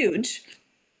Phoenix is huge.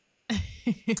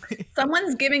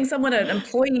 Someone's giving someone an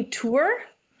employee tour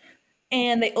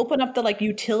and they open up the like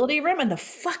utility room and the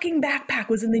fucking backpack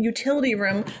was in the utility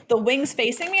room, the wings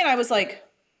facing me. And I was like,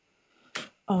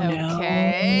 oh no.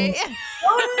 Okay.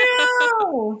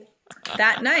 Oh no.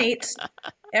 That night,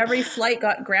 every flight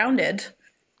got grounded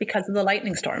because of the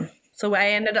lightning storm. So I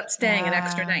ended up staying an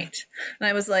extra night. And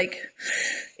I was like,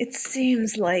 it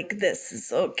seems like this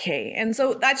is okay. And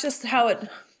so that's just how it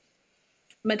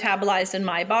metabolized in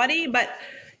my body. But,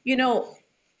 you know,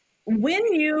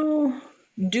 when you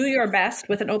do your best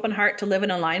with an open heart to live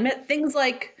in alignment, things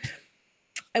like,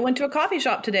 I went to a coffee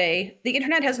shop today. The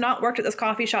internet has not worked at this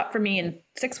coffee shop for me in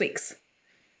 6 weeks.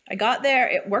 I got there,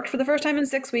 it worked for the first time in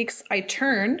 6 weeks. I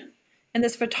turned, and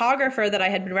this photographer that I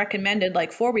had been recommended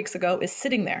like 4 weeks ago is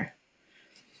sitting there.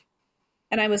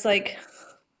 And I was like,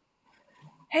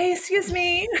 hey, excuse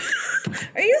me,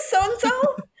 are you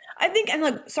so-and-so? I think, and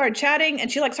like started chatting,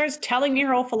 and she like starts telling me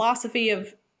her whole philosophy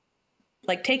of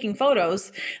like taking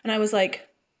photos. And I was like,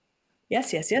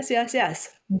 yes.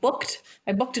 Booked.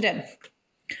 I booked it in.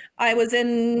 I was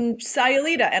in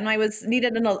Sayulita and I was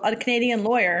needed a Canadian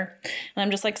lawyer. And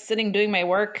I'm just like sitting doing my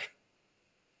work.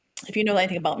 If you know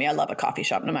anything about me, I love a coffee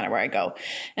shop no matter where I go.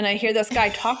 And I hear this guy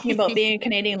talking about being a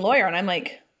Canadian lawyer. And I'm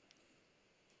like,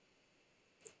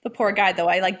 the poor guy though,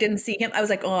 I like didn't see him. I was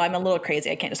like, oh, I'm a little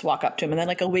crazy. I can't just walk up to him. And then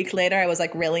like a week later, I was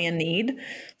like really in need.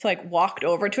 So I like walked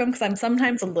over to him because I'm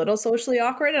sometimes a little socially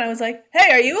awkward. And I was like,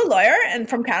 hey, are you a lawyer? And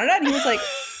from Canada? And he was like,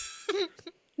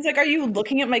 he's like, are you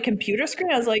looking at my computer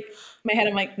screen? I was like, in my head,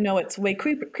 I'm like, no, it's way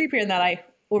creepier than that. I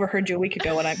overheard you a week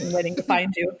ago and I've been waiting to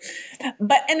find you.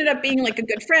 But ended up being like a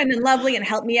good friend and lovely and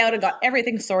helped me out and got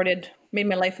everything sorted, made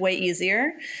my life way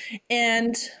easier.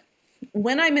 And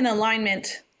when I'm in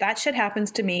alignment, that shit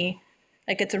happens to me.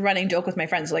 Like, it's a running joke with my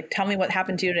friends. Like, tell me what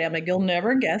happened to you today. I'm like, you'll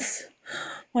never guess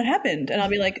what happened. And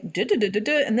I'll be like,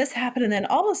 and this happened. And then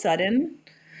all of a sudden,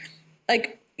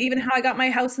 like, even how I got my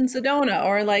house in Sedona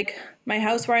or like my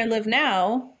house where I live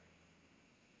now,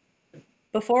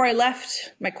 before I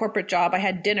left my corporate job, I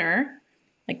had dinner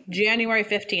like January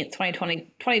 15th,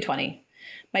 2020.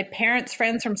 My parents'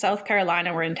 friends from South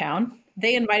Carolina were in town.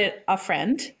 They invited a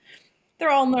friend. They're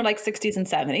all in their like 60s and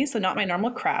 70s, so not my normal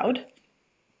crowd.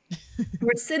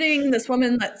 We're sitting, this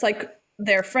woman that's like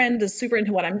their friend is super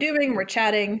into what I'm doing. We're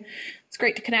chatting. It's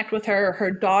great to connect with her. Her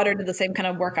daughter did the same kind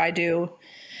of work I do.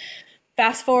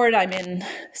 Fast forward, I'm in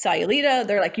Sayulita.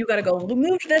 They're like, you got to go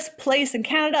move to this place in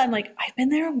Canada. I'm like, I've been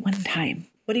there one time.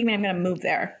 What do you mean I'm going to move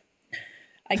there?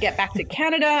 I get back to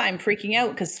Canada. I'm freaking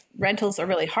out because rentals are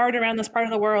really hard around this part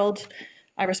of the world.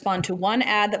 I respond to one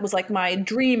ad that was like my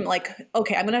dream. Like,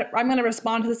 okay, I'm gonna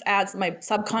respond to this ad so my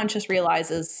subconscious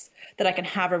realizes that I can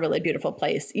have a really beautiful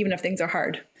place, even if things are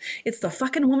hard. It's the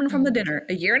fucking woman from the dinner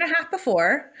 1.5 years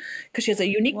before, because she has a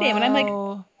unique name. And I'm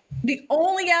like, the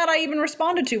only ad I even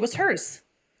responded to was hers.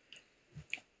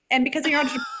 And because you're an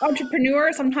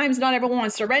entrepreneur, sometimes not everyone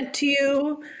wants to rent to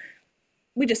you.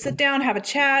 We just sit down, have a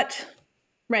chat,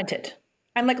 rent it.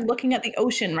 I'm like looking at the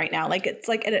ocean right now. Like, it's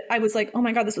like, I was like, oh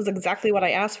my God, this was exactly what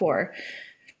I asked for.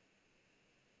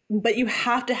 But you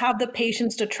have to have the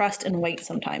patience to trust and wait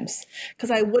sometimes.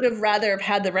 Because I would have rather have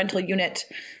had the rental unit,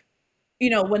 you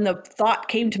know, when the thought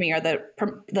came to me or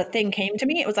the thing came to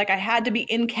me, it was like I had to be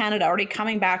in Canada already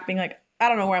coming back being like, I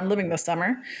don't know where I'm living this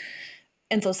summer.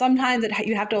 And so sometimes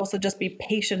you have to also just be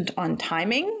patient on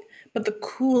timing, but the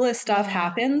coolest stuff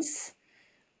happens.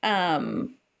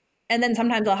 And then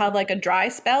sometimes I'll have like a dry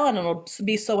spell and it'll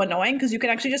be so annoying because you can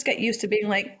actually just get used to being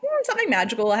like, something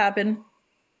magical will happen.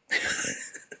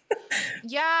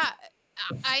 Yeah.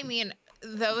 I mean,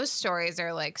 those stories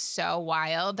are like so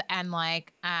wild. And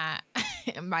like,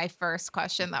 my first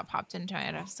question that popped into my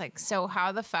head, I was like, so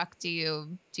how the fuck do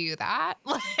you do that?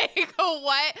 Like,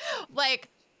 what? Like,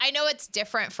 I know it's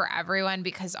different for everyone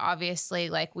because obviously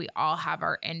like we all have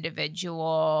our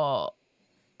individual,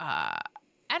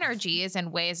 energies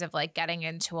and ways of like getting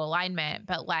into alignment.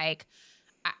 But like,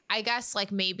 I guess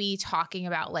like maybe talking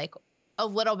about like a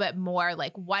little bit more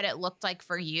like what it looked like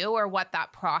for you or what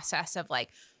that process of like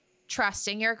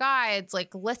trusting your guides,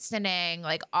 like listening,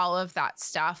 like all of that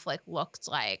stuff like looked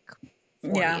like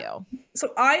for Yeah. you?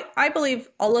 So I believe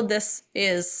all of this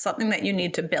is something that you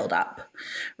need to build up,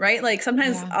 right? Like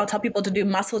sometimes Yeah. I'll tell people to do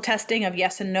muscle testing of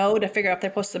yes and no to figure out if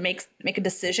they're supposed to make a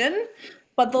decision,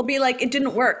 but they'll be like, it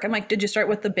didn't work. I'm like, did you start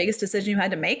with the biggest decision you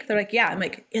had to make? They're like, yeah. I'm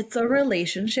like, it's a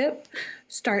relationship.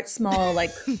 Start small,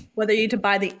 like whether you need to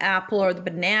buy the apple or the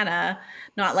banana,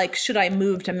 not like, should I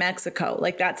move to Mexico?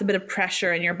 Like that's a bit of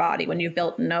pressure in your body when you've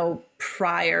built no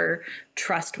prior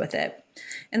trust with it.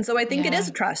 And so I think it Yeah.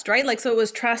 is trust, right? Like, so it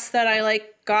was trust that I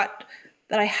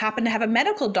that I happened to have a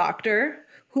medical doctor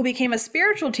who became a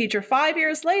spiritual teacher 5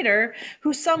 years later,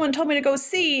 who someone told me to go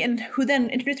see and who then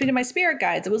introduced me to my spirit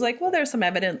guides. It was like, well, there's some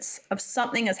evidence of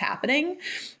something is happening.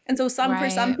 And so for some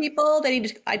Right. people, they need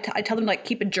to, I tell them to like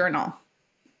keep a journal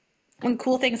when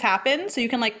cool things happen. So you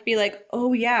can like be like,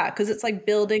 oh yeah. Cause it's like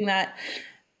building that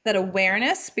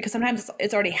awareness because sometimes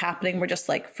it's already happening. We're just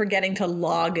like forgetting to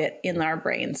log it in our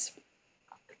brains.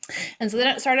 And so then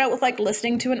it started out with like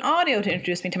listening to an audio to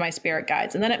introduce me to my spirit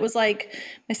guides. And then it was like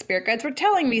my spirit guides were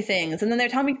telling me things and then they're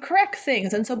telling me correct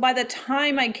things. And so by the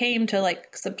time I came to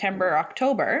like September,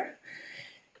 October,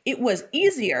 it was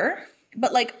easier.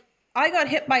 But like I got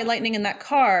hit by lightning in that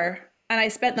car and I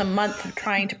spent the month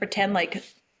trying to pretend like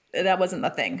that wasn't the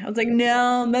thing. I was like,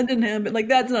 no, that didn't happen. Like,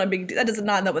 that's not a big deal. That does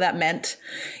not know what that meant.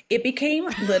 It became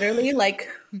literally like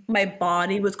my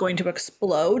body was going to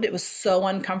explode. It was so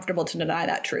uncomfortable to deny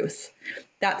that truth.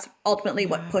 That's ultimately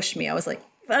what pushed me. I was like,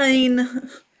 fine,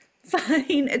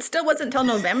 fine. It still wasn't until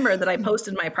November that I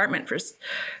posted my apartment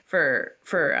for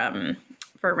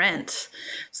rent.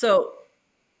 So,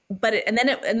 and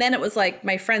then it was like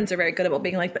my friends are very good about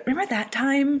being like, but remember that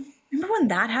time? Remember when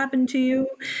that happened to you?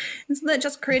 And so that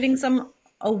just creating some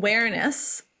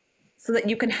awareness so that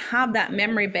you can have that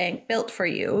memory bank built for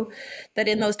you, that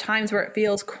in those times where it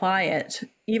feels quiet,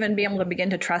 even be able to begin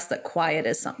to trust that quiet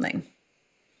is something.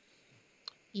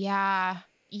 Yeah.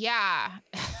 Yeah.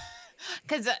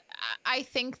 Because I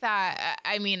think that,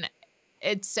 I mean,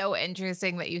 it's so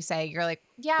interesting that you say you're like,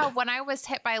 yeah, when I was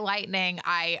hit by lightning,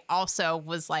 I also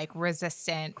was like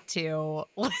resistant to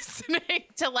listening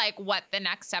to like what the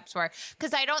next steps were.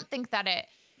 Cause I don't think that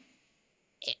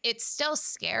it's still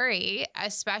scary,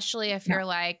 especially if you're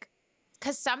like,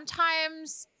 cause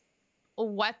sometimes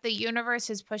what the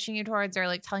universe is pushing you towards or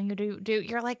like telling you to do,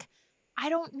 you're like, I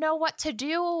don't know what to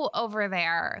do over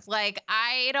there. Like,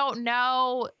 I don't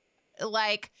know,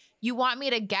 like, you want me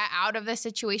to get out of this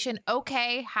situation?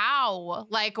 Okay, how?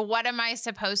 Like, what am I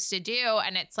supposed to do?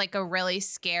 And it's like a really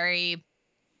scary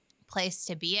place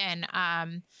to be in.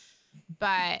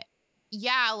 But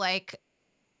yeah, like,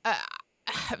 uh,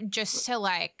 just to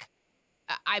like,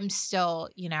 I'm still,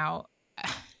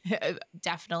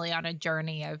 definitely on a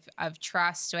journey of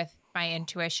trust with my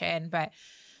intuition, but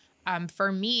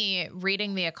for me,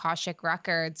 reading the Akashic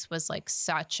records was like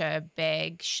such a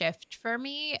big shift for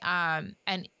me. And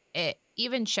it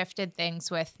even shifted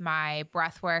things with my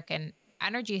breath work and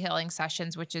energy healing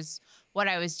sessions, which is what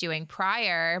I was doing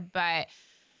prior. But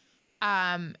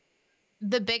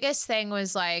the biggest thing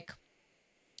was like,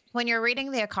 when you're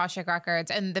reading the Akashic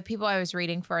records, and the people I was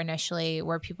reading for initially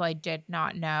were people I did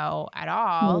not know at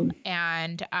all.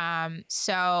 And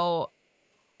so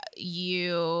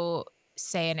you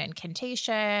say an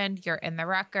incantation, you're in the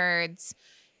records,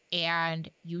 and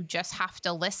you just have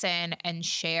to listen and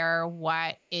share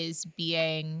what is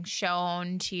being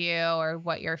shown to you or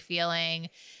what you're feeling.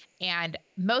 And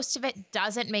most of it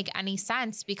doesn't make any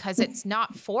sense because it's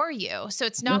not for you. So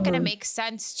it's not going to make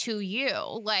sense to you.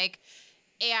 Like,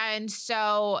 and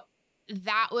so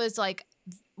that was like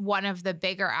one of the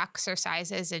bigger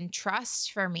exercises in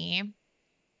trust for me.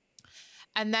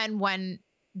 And then when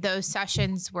those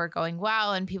sessions were going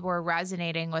well and people were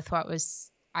resonating with what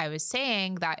I was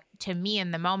saying, that to me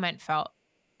in the moment felt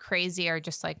crazy or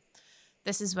just like,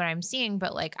 this is what I'm seeing,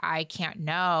 but like, I can't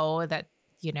know that,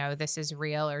 this is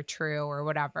real or true or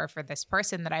whatever for this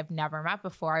person that I've never met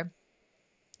before.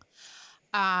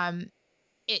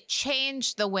 It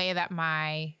changed the way that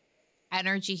my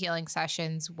energy healing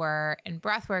sessions were in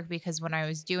breath work, because when I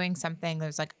was doing something that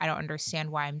was like, I don't understand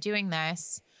why I'm doing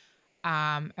this.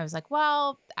 I was like,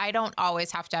 well, I don't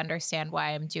always have to understand why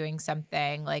I'm doing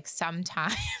something. Like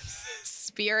sometimes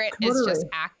spirit is just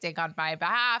acting on my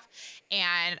behalf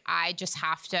and I just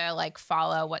have to like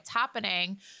follow what's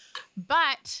happening.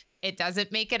 But it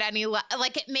doesn't make it any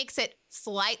like it makes it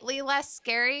slightly less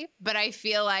scary. But I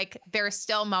feel like there are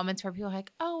still moments where people are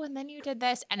like, oh, and then you did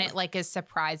this. And it like is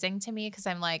surprising to me because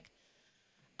I'm like,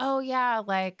 oh yeah,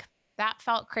 like that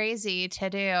felt crazy to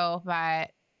do,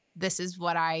 but this is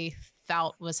what I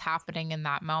felt was happening in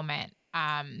that moment.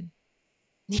 I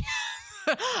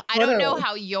don't know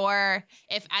how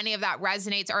if any of that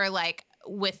resonates or like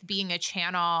with being a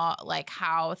channel, like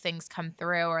how things come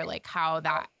through or like how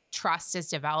that trust is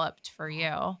developed for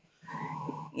you.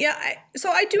 Yeah,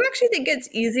 so I do actually think it's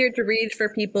easier to read for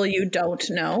people you don't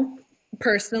know.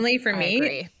 Personally, for I me,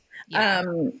 agree. Yeah.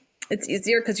 it's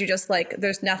easier because you just like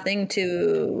there's nothing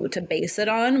to base it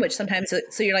on. Which sometimes,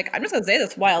 so you're like, I'm just gonna say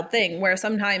this wild thing. Where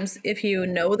sometimes if you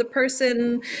know the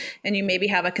person and you maybe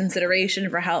have a consideration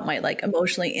for how it might like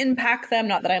emotionally impact them.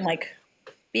 Not that I'm like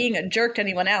being a jerk to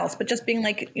anyone else, but just being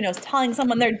like, telling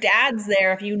someone their dad's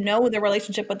there if you know their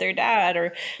relationship with their dad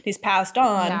or he's passed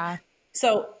on. Yeah.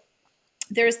 So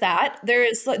there's that. There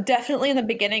is definitely in the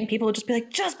beginning, people would just be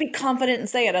like, just be confident and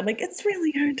say it. I'm like, it's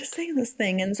really hard to say this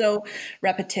thing. And so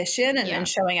repetition and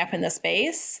showing up in the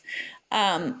space.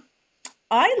 I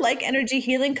like energy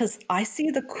healing because I see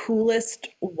the coolest,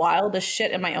 wildest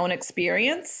shit in my own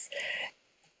experience.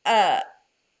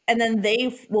 And then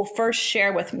they will first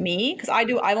share with me because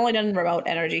I've only done remote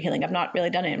energy healing. I've not really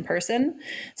done it in person.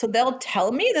 So they'll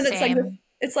tell me that Same.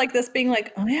 it's like this being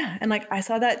like, oh yeah. And like, I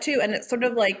saw that too. And it's sort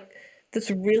of like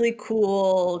this really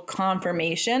cool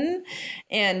confirmation.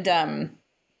 And,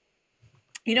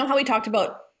 you know how we talked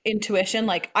about intuition?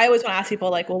 Like I always want to ask people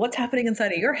like, well, what's happening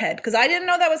inside of your head? Because I didn't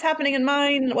know that was happening in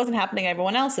mine. And it wasn't happening in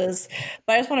everyone else's.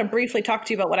 But I just want to briefly talk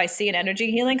to you about what I see in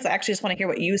energy healing because I actually just want to hear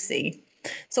what you see.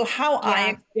 So how I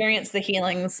Yeah. experience the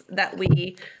healings that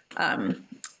we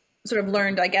sort of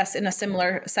learned, I guess, in a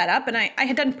similar setup. And I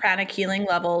had done pranic healing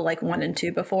level like 1 and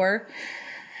 2 before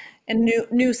and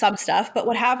knew some stuff. But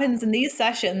what happens in these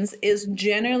sessions is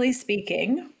generally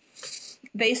speaking,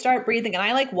 they start breathing and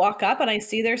I like walk up and I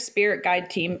see their spirit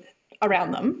guide team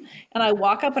around them. And I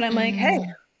walk up and I'm like, hey,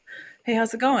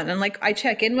 how's it going? And like, I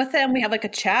check in with them. We have like a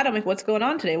chat. I'm like, what's going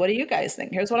on today? What do you guys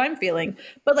think? Here's what I'm feeling.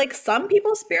 But like some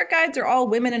people's spirit guides are all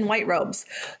women in white robes.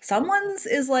 Someone's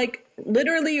is like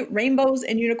literally rainbows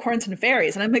and unicorns and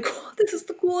fairies. And I'm like, oh, this is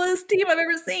the coolest team I've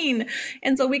ever seen.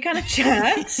 And so we kind of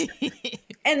chat.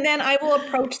 And then I will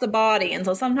approach the body. And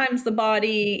so sometimes the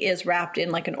body is wrapped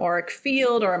in like an auric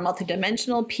field or a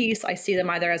multidimensional piece. I see them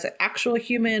either as an actual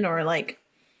human or like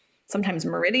sometimes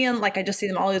meridian. Like I just see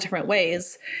them all these different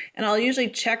ways. And I'll usually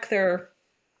check their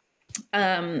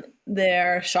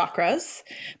chakras.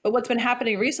 But what's been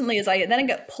happening recently is I then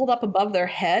get pulled up above their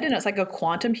head and it's like a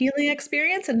quantum healing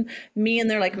experience. And me and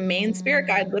their like main spirit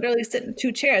guide literally sit in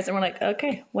 2 chairs and we're like,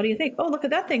 okay, what do you think? Oh, look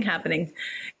at that thing happening.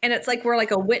 And it's like, we're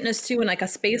like a witness to and like a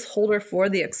space holder for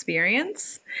the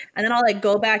experience. And then I'll like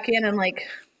go back in and like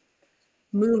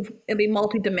move, it'll be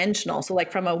multi-dimensional. So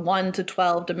like from a 1 to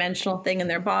 12 dimensional thing in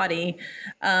their body.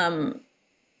 And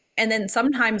then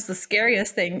sometimes the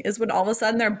scariest thing is when all of a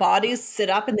sudden their bodies sit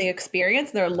up in the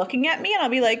experience and they're looking at me and I'll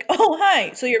be like, oh,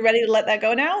 hi. So you're ready to let that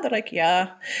go now? They're like,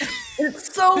 yeah.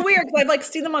 It's so weird because I've like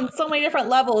seen them on so many different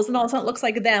levels and all of a sudden it looks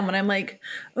like them. And I'm like,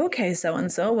 okay,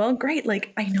 so-and-so, well, great.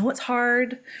 Like, I know it's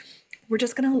hard. We're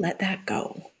just going to let that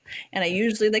go. And I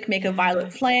usually like make a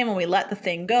violet flame and we let the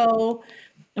thing go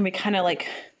and we kind of like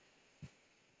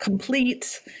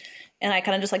complete and I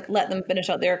kind of just like let them finish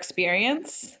out their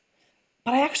experience.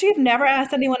 But I actually have never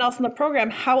asked anyone else in the program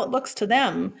how it looks to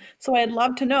them. So I'd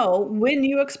love to know when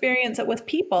you experience it with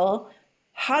people,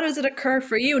 how does it occur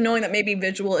for you, knowing that maybe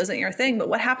visual isn't your thing, but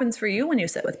what happens for you when you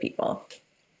sit with people?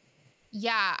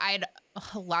 Yeah, I'd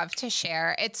love to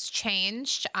share. It's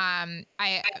changed.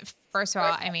 First of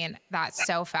all, I mean, that's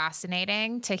so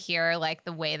fascinating to hear like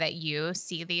the way that you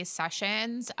see these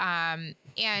sessions.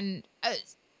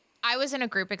 I was in a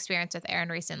group experience with Erin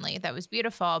recently that was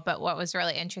beautiful, but what was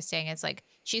really interesting is like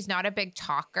she's not a big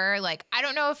talker. Like I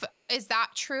don't know if is that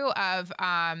true of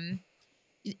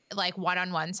like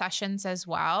one-on-one sessions as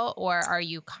well, or are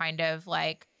you kind of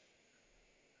like?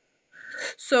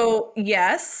 So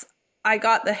yes, I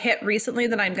got the hit recently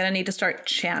that I'm going to need to start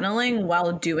channeling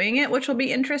while doing it, which will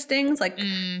be interesting. It's like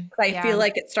I feel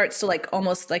like it starts to like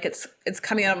almost like it's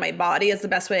coming out of my body is the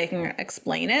best way I can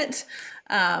explain it.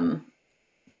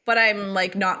 But I'm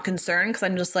like not concerned because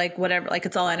I'm just like, whatever, like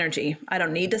it's all energy. I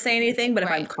don't need to say anything, but if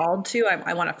I'm called to,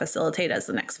 I want to facilitate as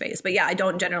the next phase. But yeah, I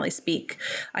don't generally speak.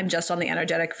 I'm just on the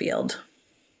energetic field.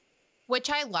 Which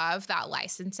I love that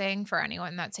licensing for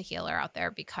anyone that's a healer out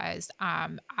there because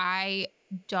I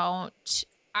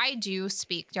do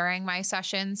speak during my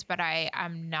sessions, but I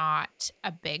am not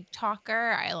a big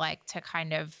talker. I like to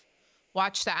kind of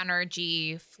watch the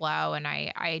energy flow and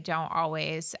I don't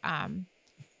always,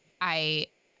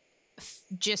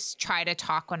 just try to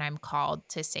talk when I'm called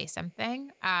to say something.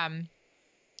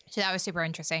 So that was super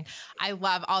interesting. I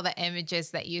love all the images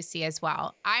that you see as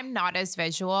well. I'm not as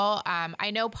visual.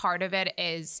 I know part of it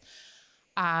is,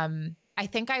 I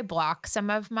think I block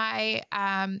some of my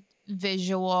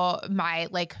my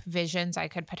like visions I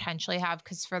could potentially have.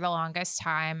 Cause for the longest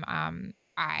time,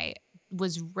 I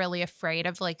was really afraid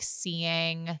of like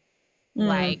seeing Mm.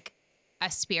 like a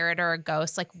spirit or a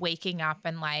ghost, like waking up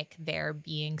and like there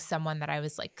being someone that I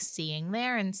was like seeing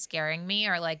there and scaring me,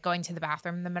 or like going to the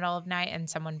bathroom in the middle of night and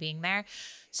someone being there.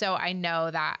 So I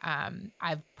know that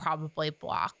I've probably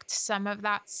blocked some of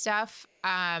that stuff.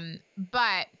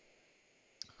 But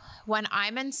when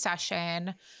I'm in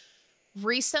session,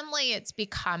 recently it's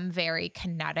become very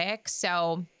kinetic.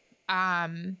 So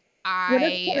um What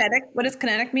is I kinetic? What does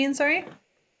kinetic mean? Sorry.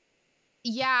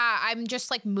 yeah, I'm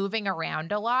just like moving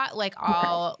around a lot. Like Okay.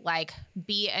 I'll like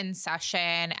be in session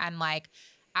and like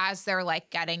as they're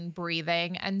like getting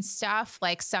breathing and stuff,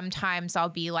 like sometimes I'll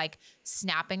be like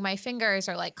snapping my fingers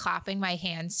or like clapping my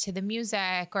hands to the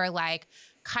music or like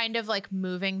kind of like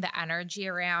moving the energy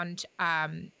around.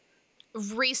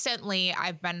 Recently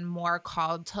I've been more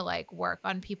called to like work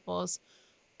on people's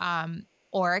um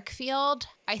auric field.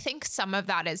 I think some of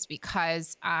that is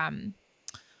because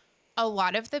a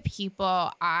lot of the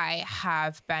people I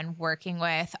have been working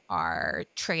with are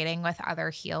trading with other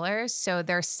healers. So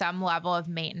there's some level of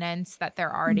maintenance that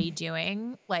they're already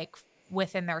doing, like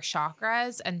within their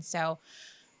chakras. And so,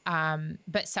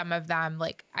 but some of them,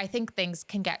 like, I think things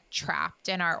can get trapped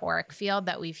in our auric field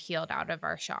that we've healed out of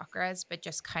our chakras, but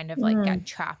just kind of like get Mm.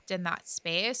 trapped in that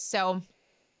space. So,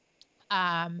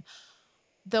 um,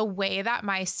 the way that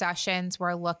my sessions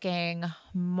were looking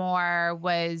more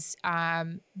was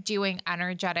doing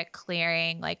energetic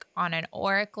clearing like on an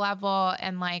auric level,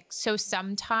 and like so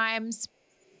sometimes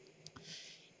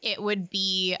it would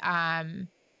be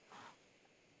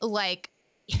like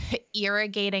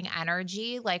irrigating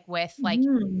energy like with like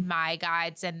Mm. my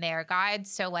guides and their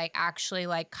guides, so like actually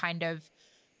like kind of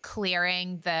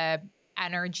clearing the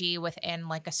energy within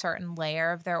like a certain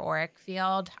layer of their auric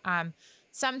field.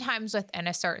 Sometimes within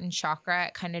a certain chakra,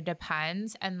 it kind of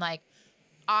depends. And like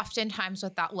oftentimes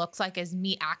what that looks like is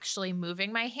me actually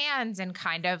moving my hands and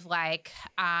kind of like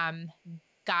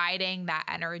guiding that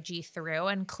energy through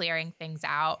and clearing things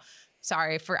out.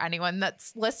 Sorry for anyone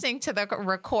that's listening to the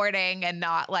recording and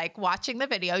not like watching the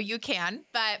video, you can,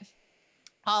 but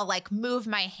I'll like move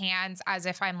my hands as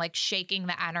if I'm like shaking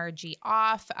the energy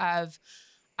off of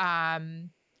um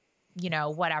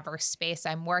whatever space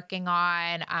I'm working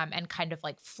on, and kind of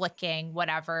like flicking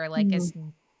whatever like Mm. is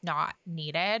not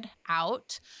needed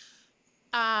out.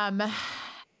 Um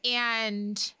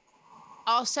and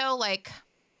also like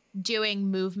doing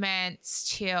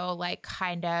movements to like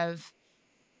kind of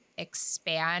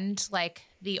expand like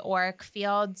the auric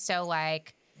field. So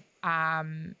like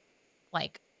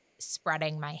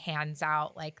spreading my hands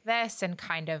out like this and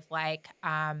kind of like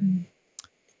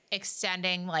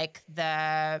extending like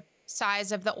the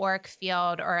size of the auric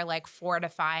field, or like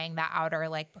fortifying the outer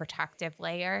like protective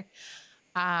layer.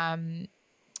 Um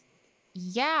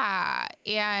yeah,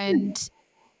 and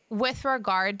with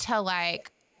regard to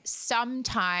like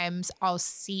sometimes I'll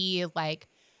see like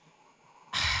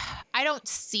I don't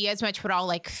see as much, but I'll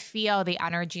like feel the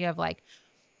energy of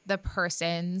the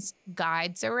person's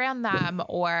guides around them,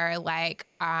 or like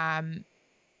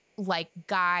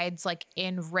guides like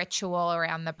in ritual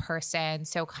around the person.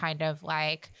 So kind of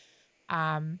like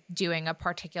doing a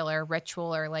particular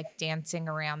ritual or like dancing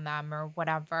around them or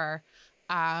whatever.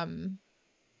 Um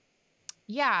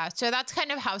yeah, so that's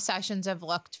kind of how sessions have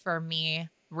looked for me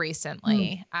Mm.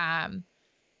 recently.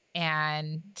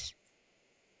 And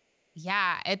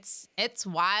yeah, it's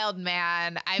wild,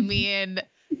 man. I mean,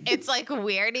 it's like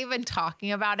weird even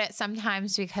talking about it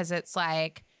sometimes because it's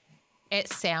like it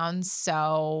sounds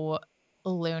so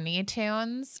Looney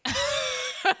Tunes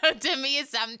to me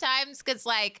sometimes, cuz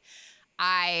like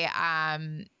I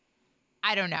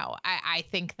I don't know. I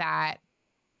think that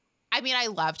I mean, I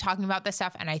love talking about this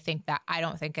stuff, and I think that I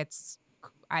don't think it's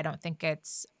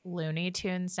Looney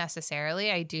Tunes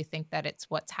necessarily. I do think that it's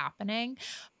what's happening,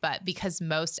 but because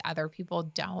most other people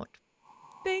don't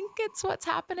think it's what's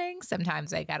happening,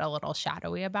 sometimes I get a little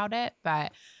shadowy about it.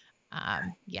 But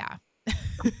yeah.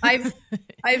 I've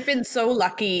I've been so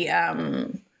lucky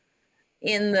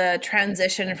in the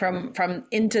transition from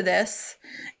into this,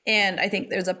 and I think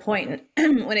there's a point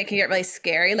when it can get really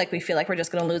scary, like we feel like we're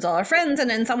just going to lose all our friends, and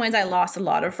in some ways I lost a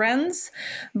lot of friends.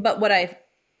 But what I've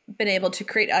been able to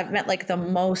create, I've met like the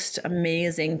most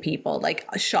amazing people, like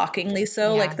shockingly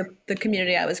so, like Yeah. the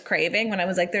community I was craving when I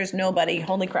was like, there's nobody,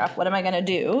 holy crap, what am I going to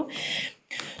do?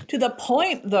 To the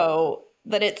point though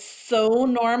that it's so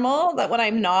normal that when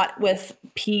I'm not with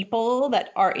people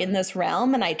that are in this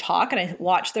realm and I talk and I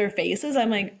watch their faces,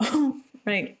 I'm like, oh,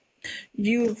 right,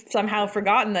 you've somehow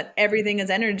forgotten that everything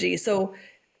is energy. So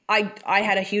I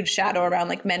had a huge shadow around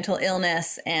like mental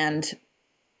illness and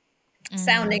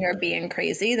sounding or being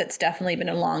crazy. That's definitely been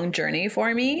a long journey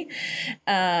for me.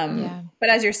 Yeah. But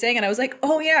as you're saying it, I was like,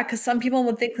 oh yeah, because some people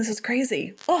would think this is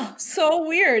crazy. Oh, so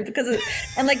weird.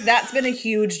 And like that's been a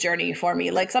huge journey for me.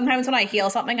 Like sometimes when I heal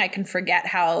something, I can forget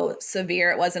how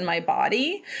severe it was in my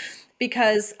body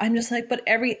because I'm just like, but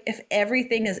if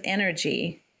everything is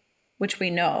energy, which we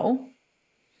know,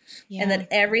 Yeah. and that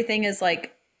everything is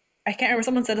like, I can't remember,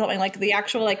 someone said something like the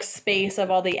actual like space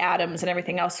of all the atoms and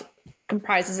everything else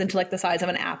comprises into like the size of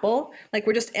an apple. Like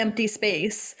we're just empty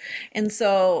space. And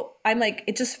so I'm like,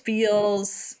 it just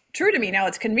feels true to me. Now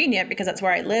it's convenient because that's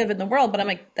where I live in the world, but I'm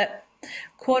like, that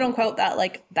quote unquote, that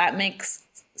like, that makes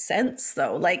sense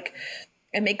though. Like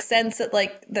it makes sense that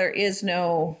like there is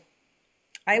no,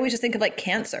 I always just think of like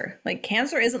cancer. Like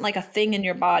cancer isn't like a thing in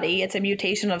your body. It's a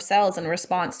mutation of cells in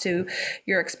response to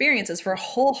your experiences for a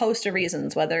whole host of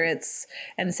reasons, whether it's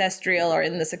ancestral or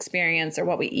in this experience or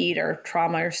what we eat or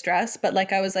trauma or stress. But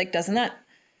like I was like, doesn't that,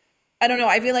 I don't know.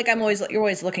 I feel like you're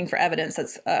always looking for evidence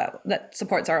that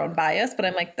supports our own bias, but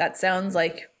I'm like, that sounds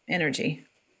like energy.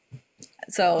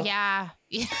 So Yeah.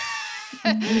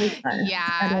 I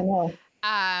Yeah. don't know.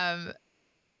 Um,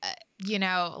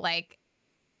 like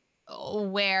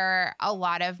where a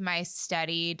lot of my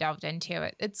study delved into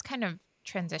it, it's kind of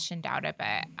transitioned out a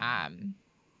bit.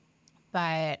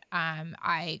 But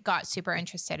I got super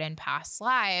interested in past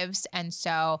lives. And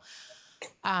so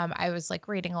I was like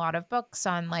reading a lot of books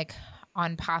on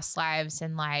past lives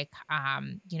and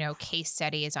case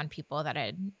studies on people that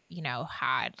had,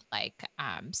 had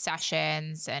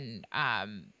sessions and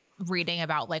reading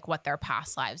about like what their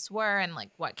past lives were and like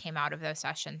what came out of those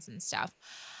sessions and stuff.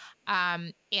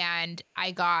 And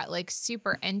I got like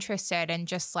super interested in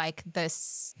just like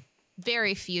this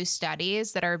very few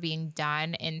studies that are being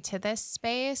done into this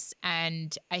space.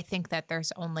 And I think that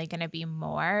there's only going to be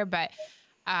more, but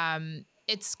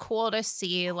it's cool to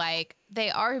see like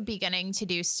they are beginning to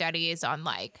do studies on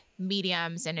like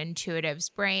mediums and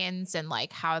intuitives brains and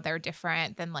like how they're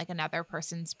different than like another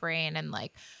person's brain and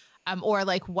like or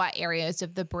like what areas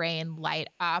of the brain light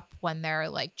up when they're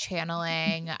like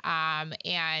channeling.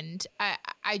 And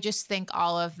I just think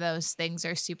all of those things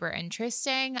are super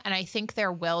interesting. And I think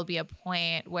there will be a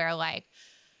point where like,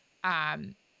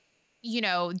 um,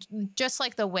 just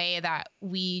like the way that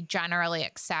we generally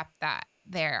accept that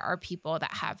there are people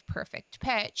that have perfect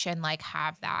pitch and like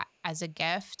have that as a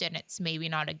gift, and it's maybe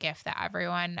not a gift that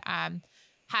everyone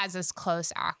has as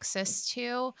close access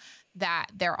to, that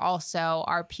there also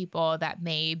are people that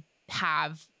may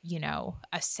have,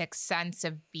 a sixth sense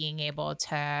of being able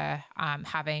to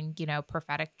having,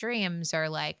 prophetic dreams or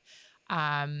like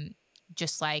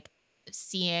just like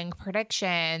seeing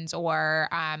predictions or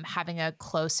having a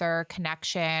closer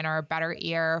connection or a better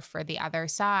ear for the other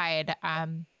side.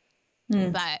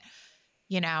 But,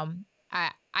 you know,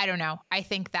 I don't know. I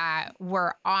think that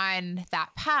we're on that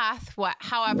path,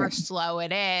 however slow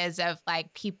it is, of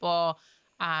like people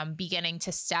beginning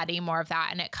to study more of that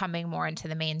and it coming more into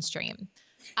the mainstream.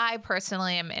 I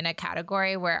personally am in a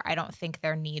category where I don't think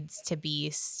there needs to be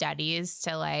studies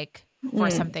to like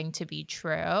for something to be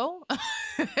true.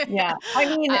 Yeah.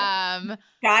 I mean,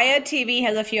 Gaia TV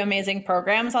has a few amazing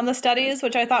programs on the studies,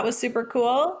 which I thought was super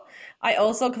cool. I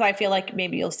also, because I feel like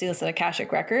maybe you'll see this in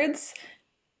Akashic Records,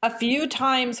 a few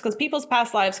times, because people's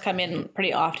past lives come in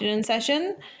pretty often in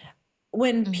session,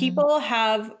 when people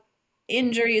have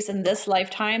injuries in this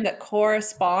lifetime that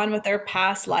correspond with their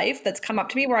past life, that's come up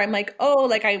to me where I'm like, oh,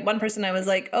 like one person I was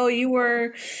like, oh, you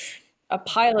were a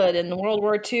pilot in World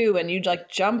War II and you like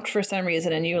jumped for some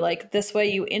reason and you like this way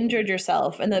you injured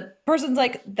yourself. And the person's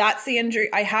like, that's the injury.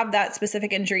 I have that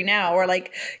specific injury now. Or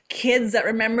like kids that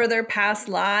remember their past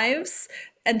lives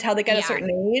until they get a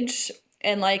certain age,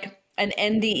 and like and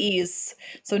NDEs,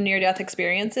 so near death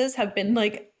experiences, have been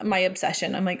like my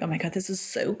obsession. I'm like, oh my God, this is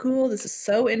so cool. This is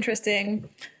so interesting.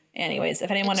 Anyways,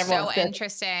 if anyone ever wants to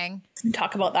interesting.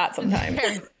 talk about that sometime.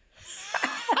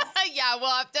 Yeah, we'll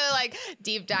have to like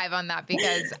deep dive on that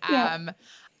because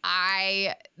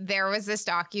there was this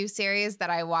docu-series that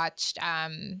I watched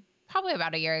probably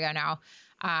about a year ago now.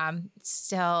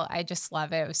 Still, I just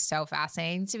love it. It was so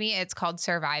fascinating to me. It's called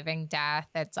Surviving Death.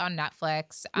 It's on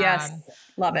Netflix. Yes,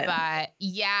 love it. But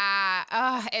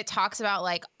yeah, it talks about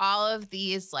like all of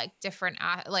these like different,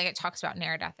 like it talks about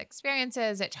near-death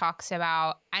experiences. It talks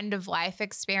about end-of-life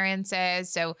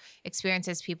experiences. So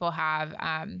experiences people have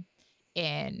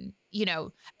in,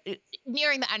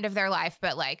 nearing the end of their life,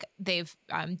 but like they've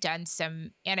done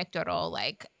some anecdotal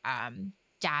like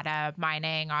data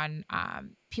mining on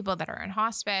people that are in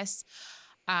hospice.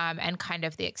 and kind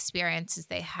of the experiences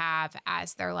they have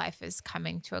as their life is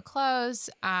coming to a close.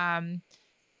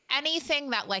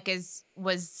 Anything that like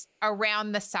was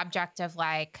around the subject of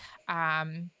like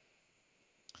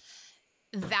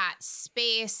that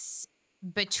space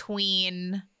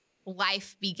between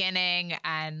life beginning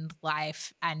and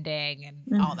life ending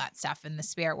and all that stuff. In the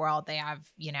spirit world, they have,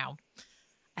 you know,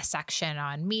 a section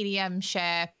on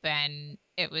mediumship, and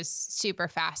it was super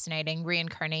fascinating.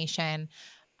 Reincarnation.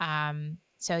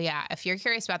 So yeah, if you're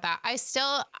curious about that,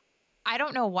 I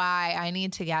don't know why I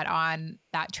need to get on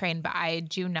that train, but I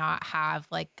do not have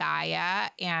like Gaia,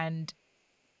 and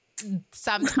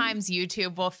sometimes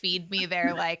YouTube will feed me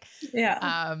their like,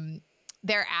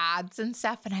 their ads and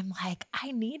stuff. And I'm like,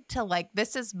 I need to like,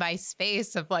 this is my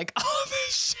space of like all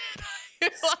this shit I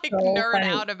like so nerd funny.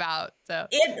 Out about. So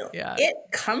it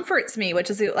comforts me, which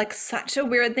is like such a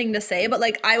weird thing to say, but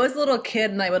like I was a little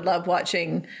kid and I would love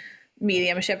watching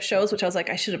mediumship shows, which I was like,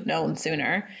 I should have known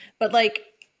sooner. But like,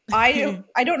 I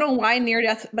don't know why near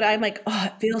death, but I'm like, oh,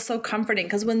 it feels so comforting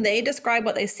because when they describe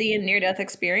what they see in near death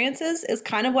experiences is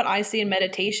kind of what I see in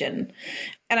meditation.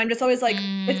 And I'm just always like,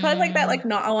 it's kind of like that, like,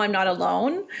 not, oh, I'm not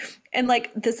alone. And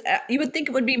like this, you would think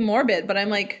it would be morbid, but I'm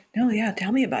like, no, yeah,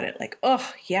 tell me about it. Like,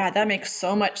 oh yeah, that makes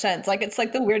so much sense. Like, it's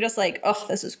like the weirdest, like, oh,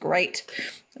 this is great.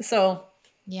 So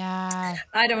yeah,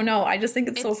 I don't know. I just think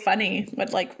it's so funny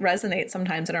what like resonates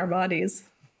sometimes in our bodies.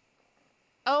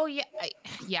 Oh yeah.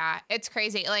 Yeah. It's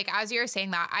crazy. Like, as you were saying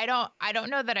that, I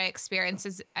don't know that I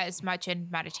experience as much in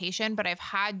meditation, but I've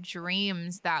had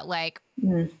dreams that like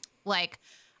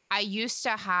I used to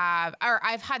have, or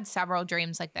I've had several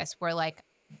dreams like this where like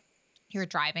you're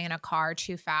driving in a car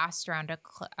too fast around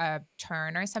a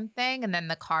turn or something. And then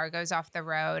the car goes off the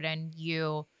road and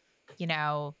you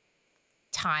know,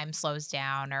 time slows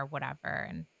down or whatever.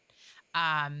 And,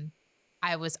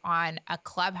 I was on a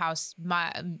Clubhouse,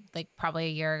 like probably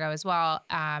a year ago as well,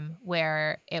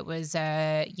 where it was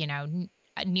a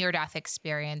near-death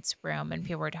experience room, and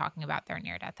people were talking about their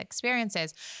near-death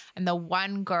experiences. And the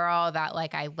one girl that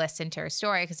like I listened to her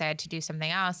story because I had to do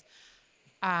something else,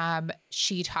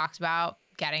 she talked about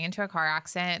getting into a car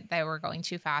accident. They were going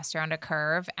too fast around a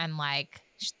curve, and like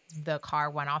the car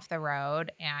went off the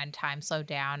road and time slowed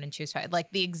down, and she was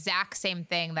like the exact same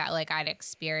thing that like I'd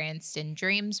experienced in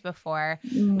dreams before.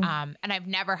 And I've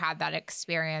never had that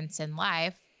experience in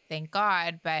life, thank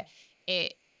God. But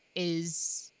it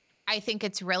is, I think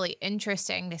it's really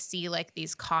interesting to see like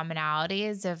these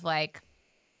commonalities of like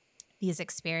these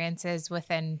experiences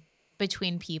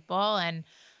between people, and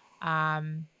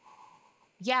and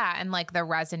like the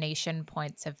resonation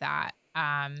points of that.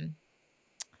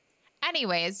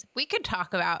 Anyways, we could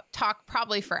talk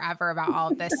probably forever about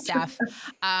all of this stuff.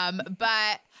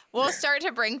 But we'll start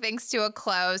to bring things to a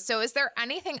close. So is there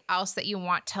anything else that you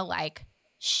want to like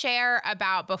share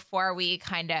about before we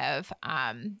kind of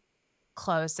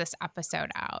close this episode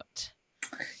out?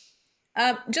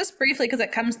 Just briefly, because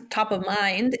it comes top of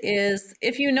mind, is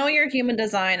if you know your human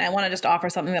design, I want to just offer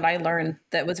something that I learned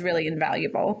that was really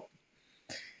invaluable.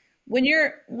 When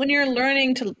you're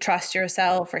learning to trust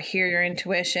yourself or hear your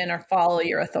intuition or follow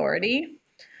your authority,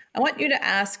 I want you to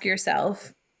ask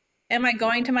yourself, am I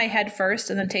going to my head first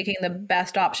and then taking the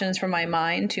best options from my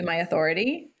mind to my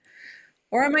authority?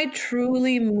 Or am I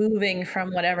truly moving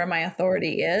from whatever my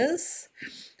authority is?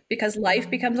 Because life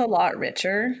becomes a lot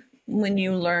richer when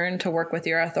you learn to work with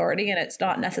your authority, and it's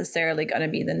not necessarily going to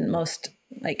be the most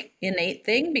like innate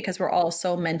thing because we're all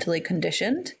so mentally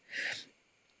conditioned.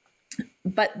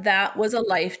 But that was a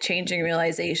life-changing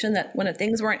realization that when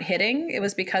things weren't hitting, it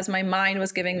was because my mind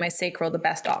was giving my sacral the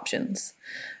best options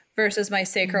versus my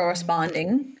sacral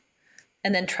responding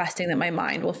and then trusting that my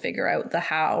mind will figure out the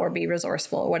how or be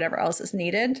resourceful or whatever else is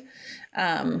needed.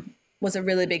 Was a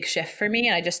really big shift for me.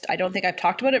 And I don't think I've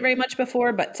talked about it very much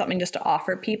before, but something just to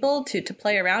offer people to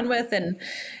play around with and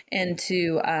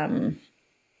to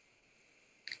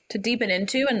deepen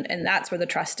into. And that's where the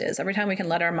trust is. Every time we can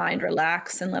let our mind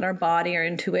relax and let our body, our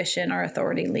intuition, our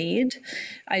authority lead,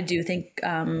 I do think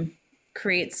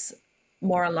creates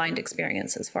more aligned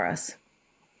experiences for us.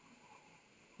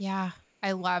 Yeah.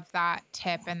 I love that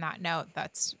tip and that note.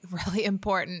 That's really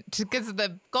important because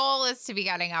the goal is to be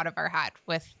getting out of our head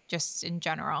with just in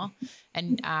general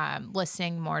and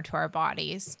listening more to our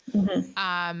bodies.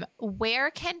 Where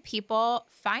can people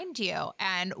find you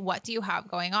and what do you have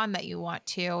going on that you want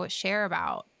to share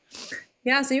about?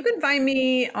 Yeah, so you can find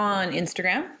me on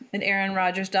Instagram at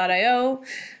erinrogers.io.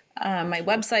 My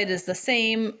website is the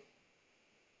same.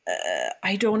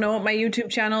 I don't know what my YouTube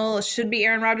channel should be,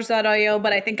 erinrogers.io,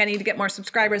 but I think I need to get more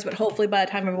subscribers. But hopefully by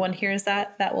the time everyone hears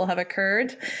that, that will have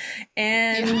occurred.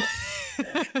 And,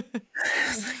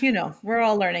 we're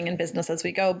all learning in business as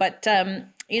we go. But,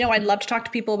 I'd love to talk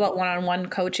to people about one-on-one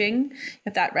coaching,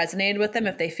 if that resonated with them,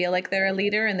 if they feel like they're a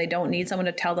leader and they don't need someone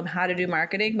to tell them how to do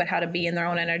marketing, but how to be in their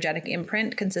own energetic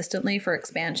imprint consistently for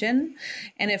expansion.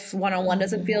 And if one-on-one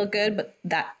doesn't feel good, but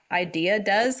that idea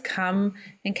does, come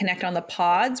and connect on the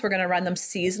pods. We're going to run them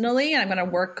seasonally, and I'm going to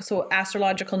work. So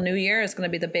Astrological New Year is going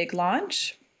to be the big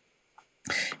launch.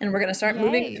 And we're going to start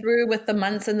moving through with the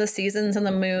months and the seasons and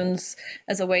the moons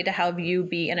as a way to have you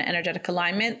be in an energetic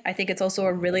alignment. I think it's also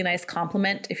a really nice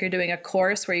compliment if you're doing a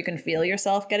course where you can feel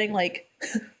yourself getting like,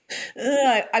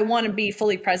 I want to be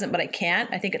fully present, but I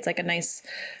can't. I think it's like a nice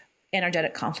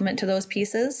energetic complement to those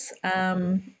pieces.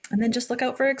 And then just look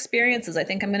out for experiences. I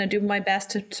think I'm going to do my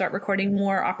best to start recording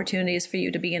more opportunities for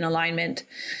you to be in alignment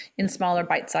in smaller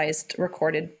bite-sized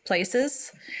recorded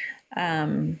places.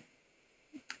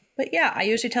 But yeah, I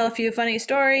usually tell a few funny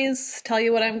stories, tell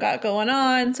you what I've got going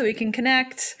on so we can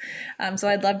connect. So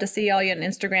I'd love to see all you on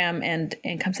Instagram and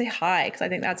come say hi, because I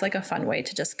think that's like a fun way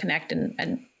to just connect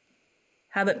and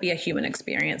have it be a human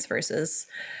experience versus,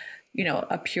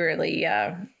 a purely,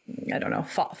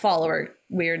 follower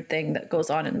weird thing that goes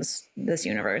on in this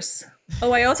universe.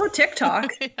 Oh, I also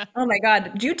TikTok. Yeah. Oh my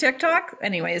God. Do you TikTok?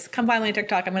 Anyways, come find me on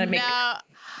TikTok. I'm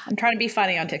trying to be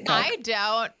funny on TikTok. I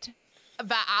don't.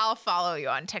 But I'll follow you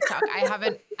on TikTok. I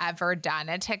haven't ever done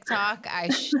a TikTok. I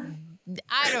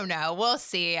don't know. We'll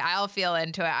see. I'll feel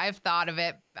into it. I've thought of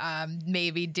it,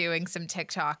 maybe doing some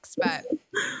TikToks, but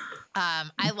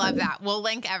I love that. We'll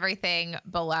link everything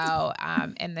below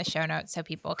in the show notes so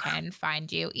people can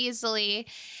find you easily.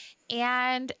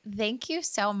 And thank you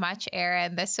so much,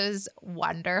 Erin. This was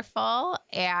wonderful.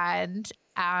 And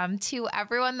to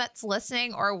everyone that's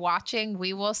listening or watching,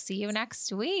 we will see you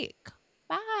next week.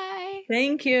 Bye.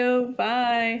 Thank you.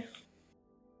 Bye.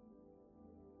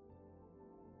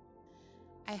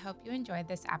 I hope you enjoyed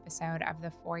this episode of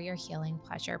the For Your Healing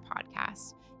Pleasure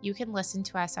podcast. You can listen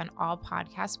to us on all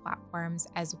podcast platforms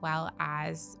as well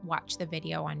as watch the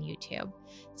video on YouTube.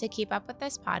 To keep up with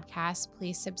this podcast,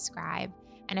 please subscribe.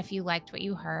 And if you liked what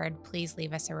you heard, please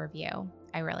leave us a review.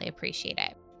 I really appreciate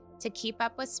it. To keep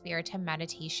up with Spiritum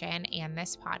Meditation and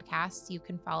this podcast, you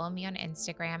can follow me on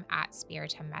Instagram at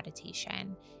Spiritum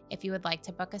Meditation. If you would like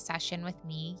to book a session with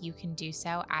me, you can do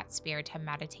so at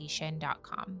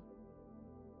spiritummeditation.com.